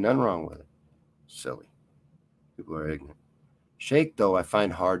 Ain't nothing wrong with it. Silly. People are ignorant. Shake, though, I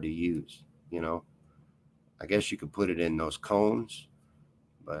find hard to use. You know, I guess you could put it in those cones,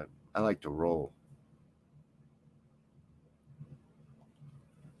 but I like to roll.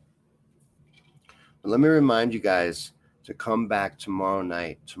 But let me remind you guys to come back tomorrow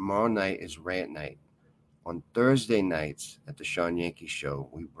night. Tomorrow night is rant night. On Thursday nights at the Shawn Yankey Show,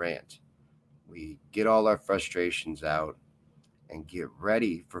 we rant. We get all our frustrations out and get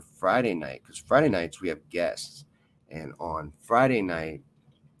ready for Friday night, because Friday nights we have guests. And on Friday night,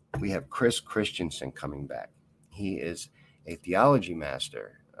 we have Chris Christensen coming back. He is a theology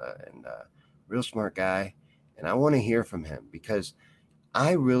master and a real smart guy. And I want to hear from him because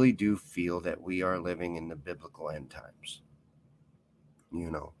I really do feel that we are living in the biblical end times,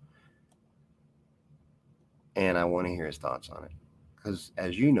 you know, and I want to hear his thoughts on it because,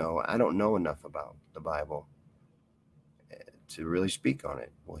 as you know, I don't know enough about the Bible to really speak on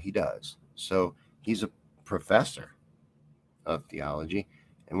it. Well, he does. So he's a professor of theology,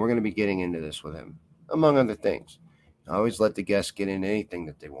 and we're going to be getting into this with him, among other things. I always let the guests get in anything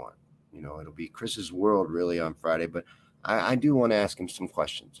that they want. You know, it'll be Chris's world really on Friday, but I do want to ask him some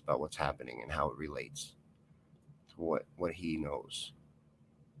questions about what's happening and how it relates to what he knows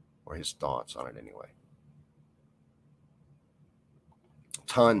or his thoughts on it anyway.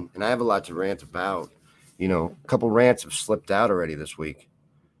 Ton, and I have a lot to rant about. You know, a couple rants have slipped out already this week.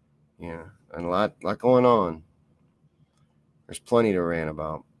 Yeah, and a lot going on. There's plenty to rant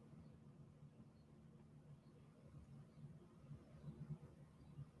about.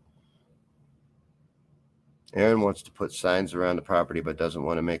 Aaron wants to put signs around the property, but doesn't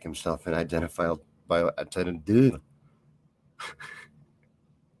want to make himself an identifiable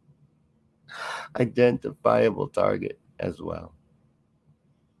target as well.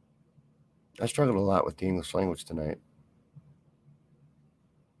 I struggled a lot with the English language tonight.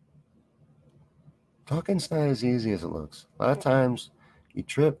 Talking's not as easy as it looks. A lot of times you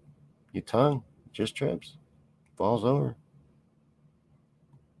trip, your tongue just trips, falls over.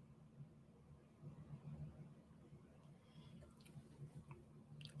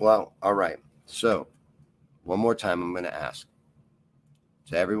 Well, all right. So, one more time, I'm going to ask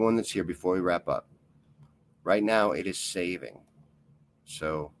to everyone that's here before we wrap up. Right now, it is saving.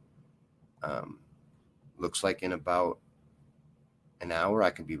 So, looks like in about an hour,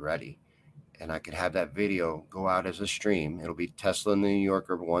 I could be ready. And I could have that video go out as a stream. It'll be Tesla and the New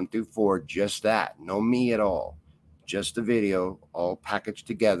Yorker 1 through 4, just that. No me at all. Just the video, all packaged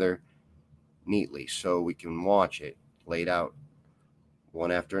together neatly so we can watch it laid out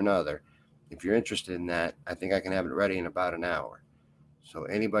one after another. If you're interested in that, I think I can have it ready in about an hour. So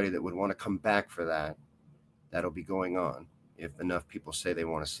anybody that would want to come back for that, that'll be going on if enough people say they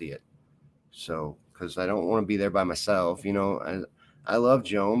want to see it. So, because I don't want to be there by myself. You know, I love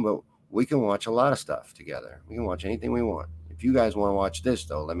Joan, but we can watch a lot of stuff together. We can watch anything we want. If you guys want to watch this,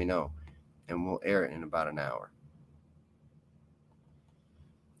 though, let me know, and we'll air it in about an hour.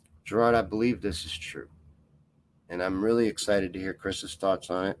 Gerard, I believe this is true. And I'm really excited to hear Chris's thoughts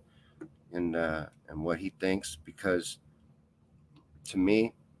on it and what he thinks, because to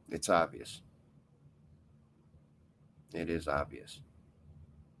me, it's obvious. It is obvious.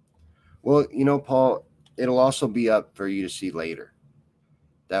 Well, you know, Paul, it'll also be up for you to see later.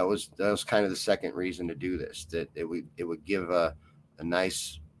 That was kind of the second reason to do this, that it would give a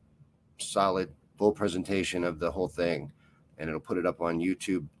nice, solid, full presentation of the whole thing, and it'll put it up on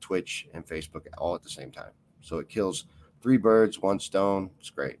YouTube, Twitch, and Facebook all at the same time. So it kills 3 birds, 1 stone. It's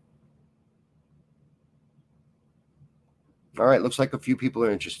great. All right, looks like a few people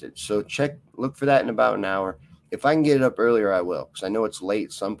are interested. So look for that in about an hour. If I can get it up earlier, I will, because I know it's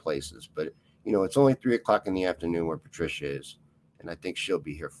late some places, but you know, it's only 3:00 in the afternoon where Patricia is, and I think she'll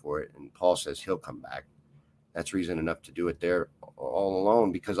be here for it. And Paul says he'll come back. That's reason enough to do it there all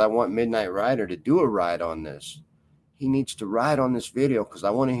alone, because I want Midnight Rider to do a ride on this. He needs to ride on this video because I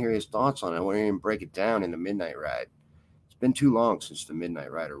want to hear his thoughts on it. I want to hear him break it down in the Midnight Ride. It's been too long since the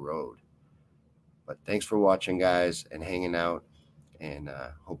Midnight Rider rode. But thanks for watching, guys, and hanging out. And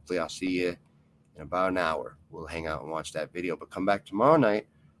hopefully I'll see you in about an hour. We'll hang out and watch that video. But come back tomorrow night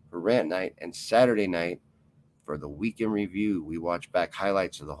for rant night and Saturday night for the weekend review. We watch back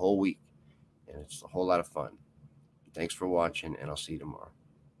highlights of the whole week, and it's a whole lot of fun. Thanks for watching, and I'll see you tomorrow.